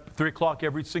he'd get up 3 o'clock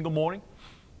every single morning.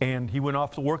 And he went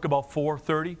off to work about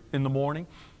 4:30 in the morning.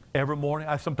 Every morning,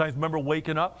 I sometimes remember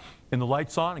waking up and the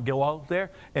lights on and go out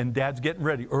there, and Dad's getting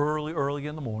ready early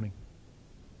in the morning.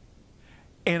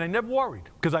 And I never worried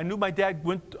because I knew my dad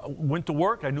went to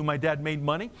work. I knew my dad made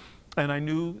money. And I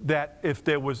knew that if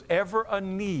there was ever a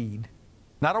need,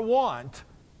 not a want,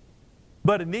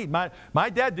 but a need. My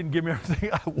dad didn't give me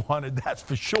everything I wanted, that's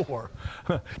for sure.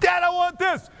 Dad, I want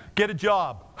this. Get a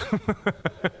job.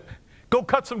 Go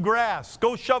cut some grass.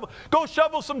 Go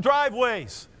shovel some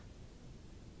driveways.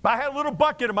 I had a little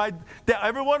bucket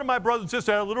every one of my brothers and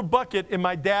sisters had a little bucket in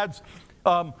my dad's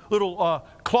little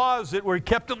closet where he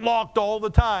kept it locked all the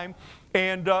time.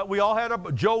 And we all had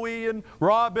Joey and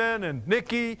Robin and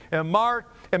Nikki and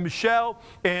Mark and Michelle.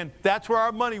 And that's where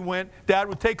our money went. Dad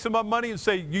would take some of our money and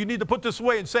say, you need to put this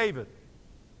away and save it.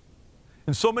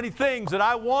 And so many things that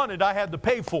I wanted, I had to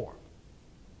pay for.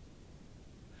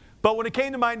 But when it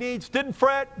came to my needs, didn't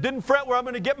fret where I'm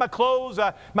going to get my clothes.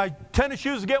 My tennis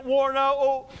shoes get worn out.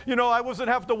 Oh, you know, I wasn't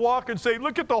having to walk and say,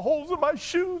 look at the holes in my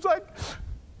shoes.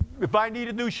 If I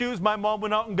needed new shoes, my mom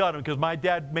went out and got them because my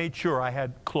dad made sure I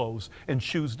had clothes and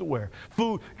shoes to wear.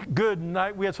 Food, good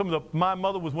night. We had my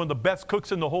mother was one of the best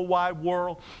cooks in the whole wide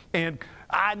world. And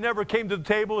I never came to the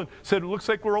table and said, it looks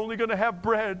like we're only going to have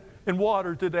bread and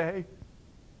water today.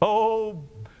 Oh,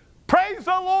 praise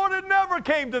the Lord, it never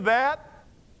came to that.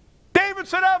 David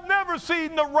said, I've never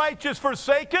seen the righteous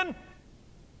forsaken.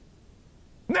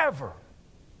 Never.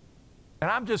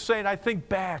 And I'm just saying, I think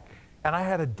back, and I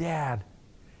had a dad.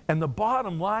 And the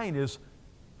bottom line is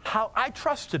how I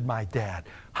trusted my dad.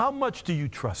 How much do you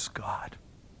trust God?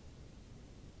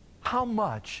 How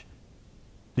much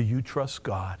do you trust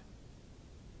God?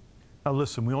 Now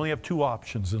listen, we only have 2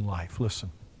 options in life. Listen,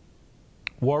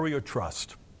 worry or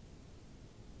trust.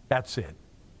 That's it.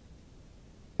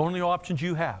 Only options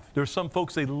you have. There's some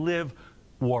folks, they live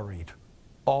worried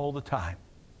all the time.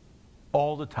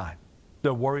 All the time.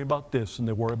 They're worried about this and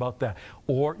they're worried about that.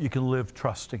 Or you can live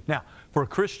trusting. Now, for a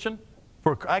Christian,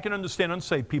 I can understand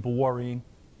unsaved people worrying.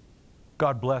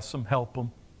 God bless them, help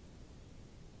them.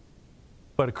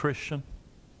 But a Christian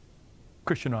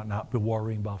ought not be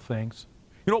worrying about things.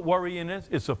 You know what worrying is?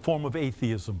 It's a form of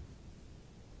atheism.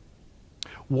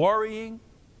 Worrying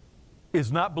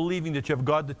is not believing that you have a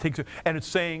God that takes it, and it's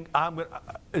saying,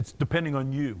 it's depending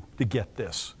on you to get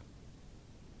this.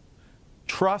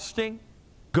 Trusting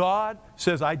God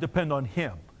says, I depend on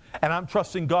Him, and I'm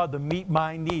trusting God to meet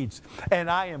my needs,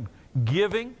 and I am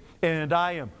giving, and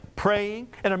I am praying,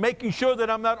 and I'm making sure that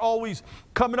I'm not always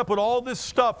coming up with all this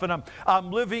stuff, and I'm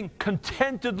living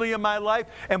contentedly in my life.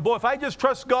 And boy, if I just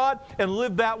trust God and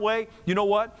live that way, you know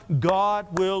what?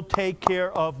 God will take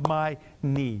care of my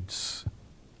needs.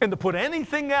 And to put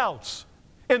anything else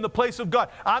in the place of God.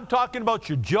 I'm talking about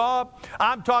your job.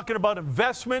 I'm talking about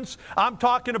investments. I'm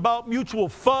talking about mutual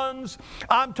funds.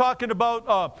 I'm talking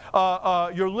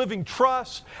about your living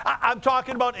trust. I'm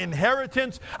talking about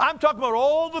inheritance. I'm talking about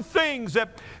all the things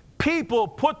that people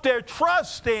put their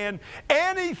trust in.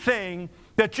 Anything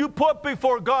that you put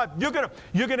before God, you're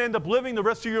gonna end up living the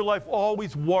rest of your life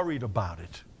always worried about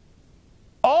it.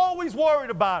 Always worried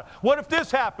about it. What if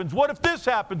this happens? What if this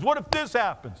happens? What if this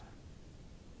happens?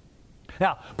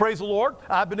 Now, praise the Lord,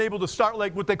 I've been able to start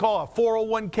like what they call a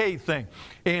 401k thing.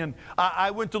 And I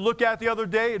went to look at it the other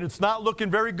day, and it's not looking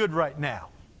very good right now.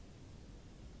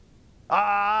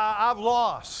 I've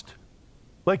lost,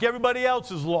 like everybody else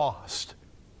is lost.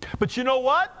 But you know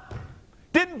what?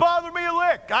 Didn't bother me a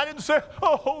lick. I didn't say,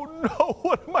 oh no,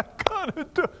 what am I going to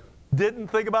do? Didn't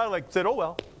think about it, like said, oh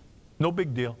well, no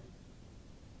big deal.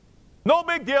 No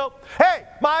big deal. Hey,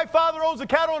 my Father owns a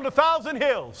cattle on 1,000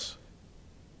 hills.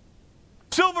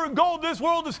 Silver and gold in this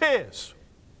world is His.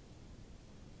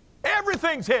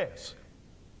 Everything's His.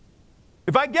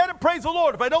 If I get it, praise the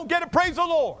Lord. If I don't get it, praise the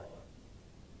Lord.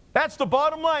 That's the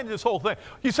bottom line of this whole thing.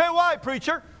 You say, why,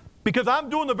 preacher? Because I'm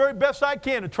doing the very best I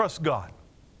can to trust God.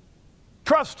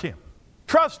 Trust Him.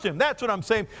 Trust Him. That's what I'm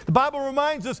saying. The Bible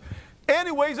reminds us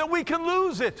anyways that we can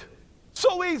lose it.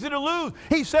 So easy to lose.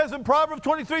 He says in Proverbs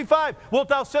 23:5, wilt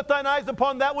thou set thine eyes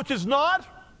upon that which is not?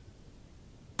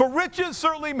 For riches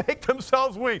certainly make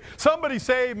themselves wing. Somebody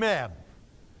say amen.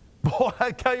 Boy,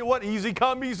 I tell you what, easy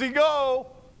come, easy go.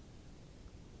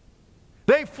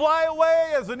 They fly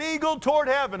away as an eagle toward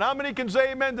heaven. How many can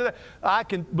say amen to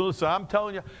that? Listen, I'm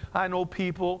telling you, I know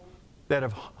people that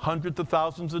have hundreds of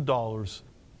thousands of dollars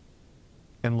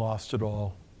and lost it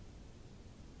all.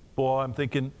 Boy, I'm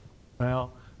thinking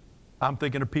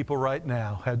of people right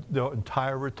now, had their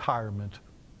entire retirement.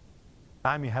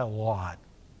 I mean, had a lot.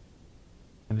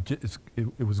 And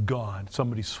it was gone.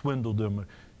 Somebody swindled them,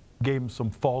 gave them some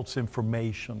false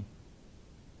information.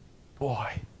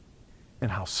 Boy, and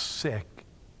how sick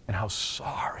and how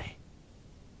sorry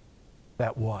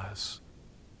that was.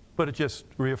 But it just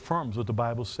reaffirms what the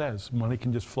Bible says. Money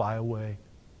can just fly away.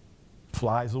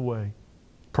 Flies away.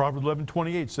 Proverbs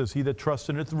 11:28 says, he that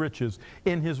trusteth in riches,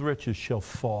 in his riches shall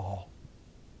fall.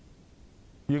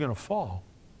 You're going to fall.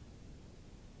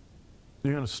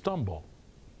 You're going to stumble.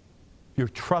 You're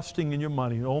trusting in your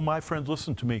money. Oh, my friends,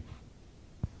 listen to me.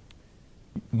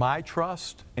 My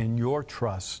trust and your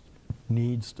trust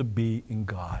needs to be in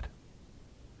God.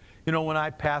 You know, when I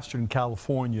pastored in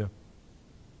California,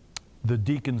 the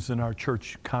deacons in our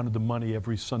church counted the money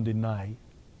every Sunday night.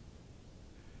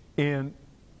 And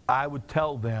I would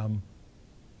tell them,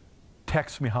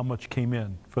 text me how much came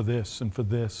in for this and for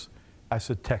this. I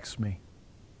said, text me.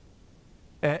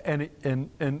 And in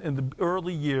the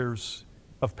early years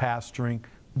of pastoring,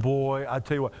 boy, I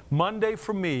tell you what, Monday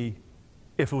for me,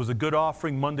 if it was a good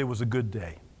offering, Monday was a good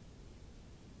day.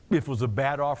 If it was a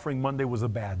bad offering, Monday was a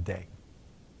bad day.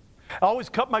 I always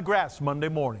cut my grass Monday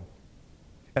morning.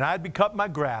 And I'd be cutting my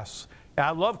grass. And I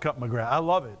love cutting my grass. I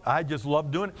love it. I just love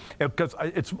doing it because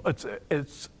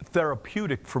it's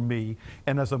therapeutic for me.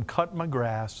 And as I'm cutting my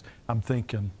grass, I'm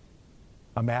thinking,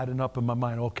 I'm adding up in my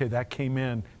mind, okay, that came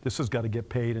in, this has got to get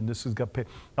paid, and this has got paid.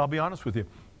 I'll be honest with you,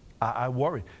 I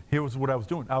worried. Here was what I was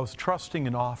doing. I was trusting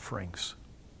in offerings.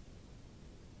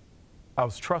 I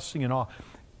was trusting in offerings.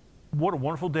 What a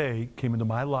wonderful day came into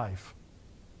my life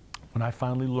when I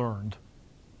finally learned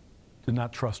to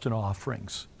not trust in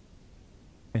offerings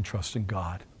and trust in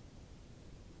God.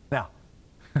 Now,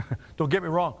 don't get me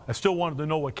wrong, I still wanted to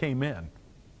know what came in.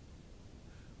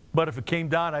 But if it came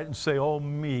down, I didn't say, oh,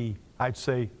 me. I'd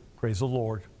say, praise the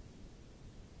Lord.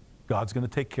 God's going to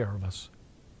take care of us.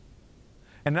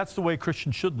 And that's the way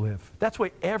Christians should live. That's the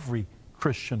way every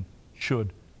Christian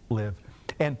should live.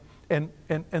 And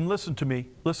listen to me,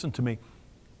 the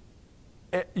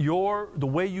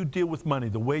way you deal with money,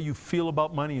 the way you feel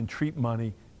about money and treat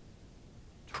money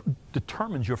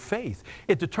determines your faith.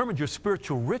 It determines your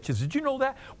spiritual riches. Did you know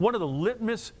that? One of the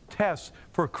litmus tests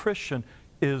for a Christian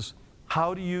is,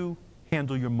 how do you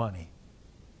handle your money?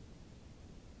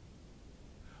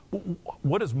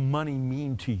 What does money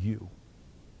mean to you?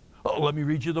 Oh, let me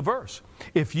read you the verse.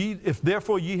 If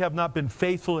therefore ye have not been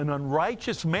faithful in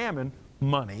unrighteous mammon,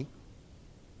 money,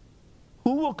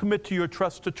 who will commit to your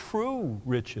trust the true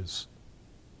riches?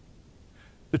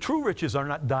 The true riches are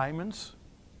not diamonds,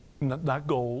 not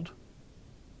gold.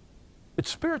 It's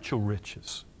spiritual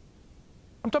riches.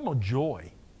 I'm talking about joy.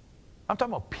 I'm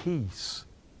talking about peace.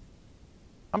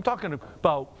 I'm talking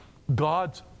about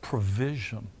God's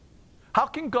provision. How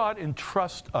can God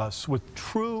entrust us with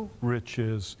true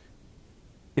riches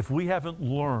if we haven't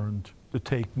learned to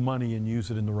take money and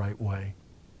use it in the right way?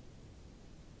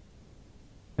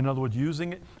 In other words,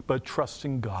 using it, but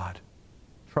trusting God.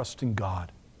 Trusting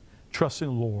God. Trusting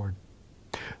the Lord.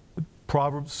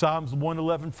 Psalms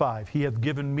 111:5. He hath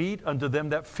given meat unto them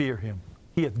that fear him.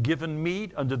 He hath given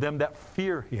meat unto them that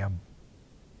fear him.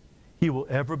 He will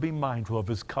ever be mindful of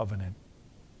his covenant.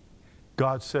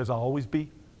 God says,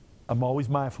 I'm always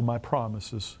mindful of my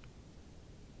promises.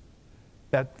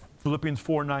 That Philippians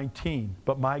 4:19,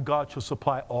 but my God shall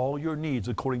supply all your needs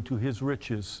according to his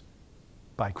riches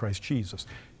by Christ Jesus.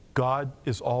 God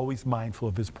is always mindful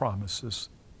of his promises.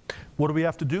 What do we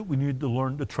have to do? We need to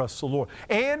learn to trust the Lord.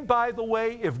 And by the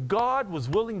way, if God was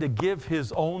willing to give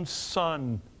his own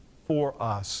son for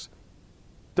us,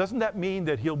 doesn't that mean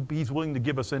that he's willing to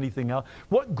give us anything else?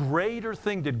 What greater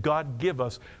thing did God give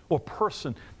us or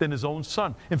person than his own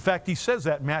son? In fact, he says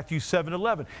that in Matthew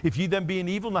 7:11. If ye then being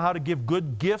evil know how to give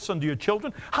good gifts unto your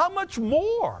children, how much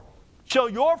more shall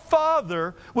your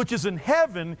Father which is in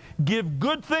heaven give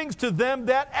good things to them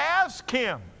that ask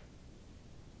him?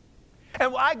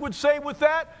 And I would say with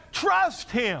that,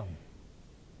 trust him.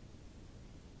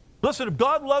 Listen, if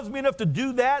God loves me enough to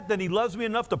do that, then he loves me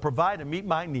enough to provide and meet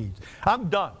my needs. I'm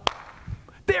done.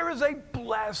 There is a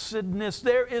blessedness,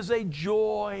 there is a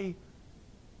joy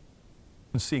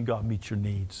in seeing God meet your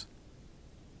needs.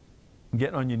 And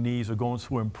getting on your knees or going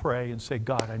somewhere and pray and say,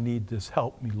 God, I need this.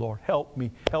 Help me, Lord. Help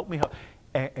me. Help me. Help.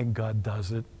 And God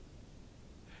does it.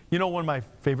 You know, one of my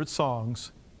favorite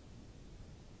songs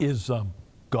is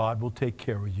God Will Take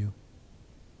Care of You.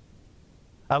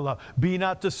 I love, be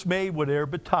not dismayed, whate'er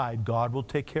betide, God will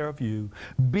take care of you.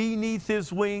 Beneath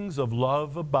his wings of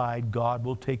love abide, God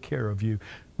will take care of you.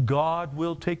 God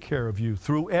will take care of you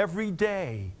through every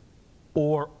day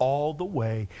or all the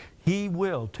way. He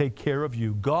will take care of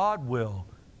you. God will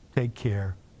take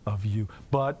care of you.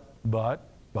 But,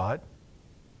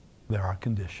 there are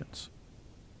conditions.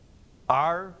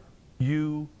 Are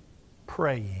you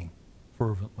praying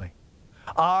fervently?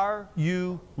 Are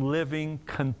you living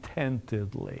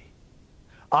contentedly?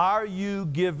 Are you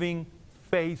giving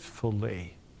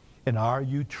faithfully? And are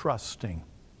you trusting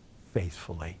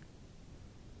faithfully?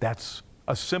 That's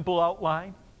a simple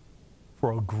outline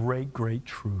for a great, great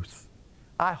truth.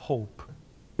 I hope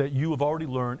that you have already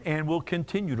learned and will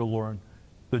continue to learn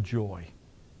the joy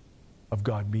of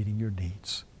God meeting your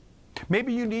needs.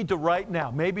 Maybe you need to right now.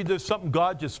 Maybe there's something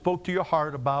God just spoke to your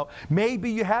heart about.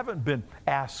 Maybe you haven't been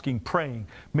asking, praying.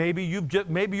 Maybe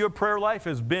your prayer life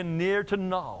has been near to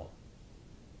null.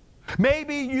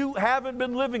 Maybe you haven't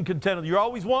been living contentedly. You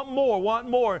always want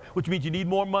more, which means you need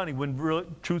more money when really,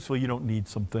 truthfully you don't need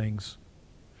some things.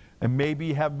 And maybe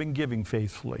you haven't been giving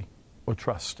faithfully or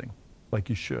trusting like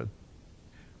you should.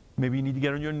 Maybe you need to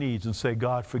get on your knees and say,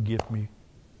 God, forgive me.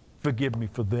 Forgive me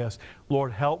for this.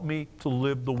 Lord, help me to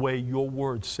live the way your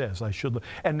word says I should live.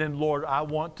 And then, Lord, I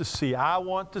want to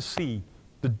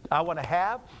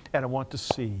have and I want to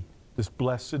see this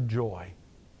blessed joy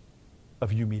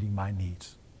of you meeting my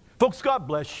needs. Folks, God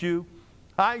bless you.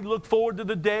 I look forward to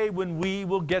the day when we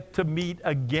will get to meet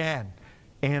again.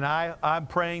 And I'm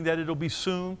praying that it'll be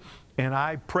soon. And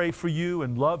I pray for you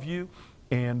and love you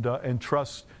and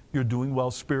trust you're doing well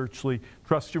spiritually.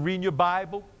 Trust you're reading your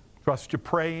Bible. Trust you're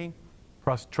praying.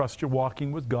 Trust you're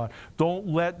walking with God. Don't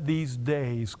let these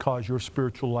days cause your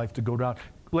spiritual life to go down.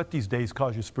 Let these days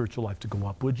cause your spiritual life to go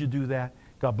up. Would you do that?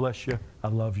 God bless you. I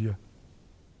love you.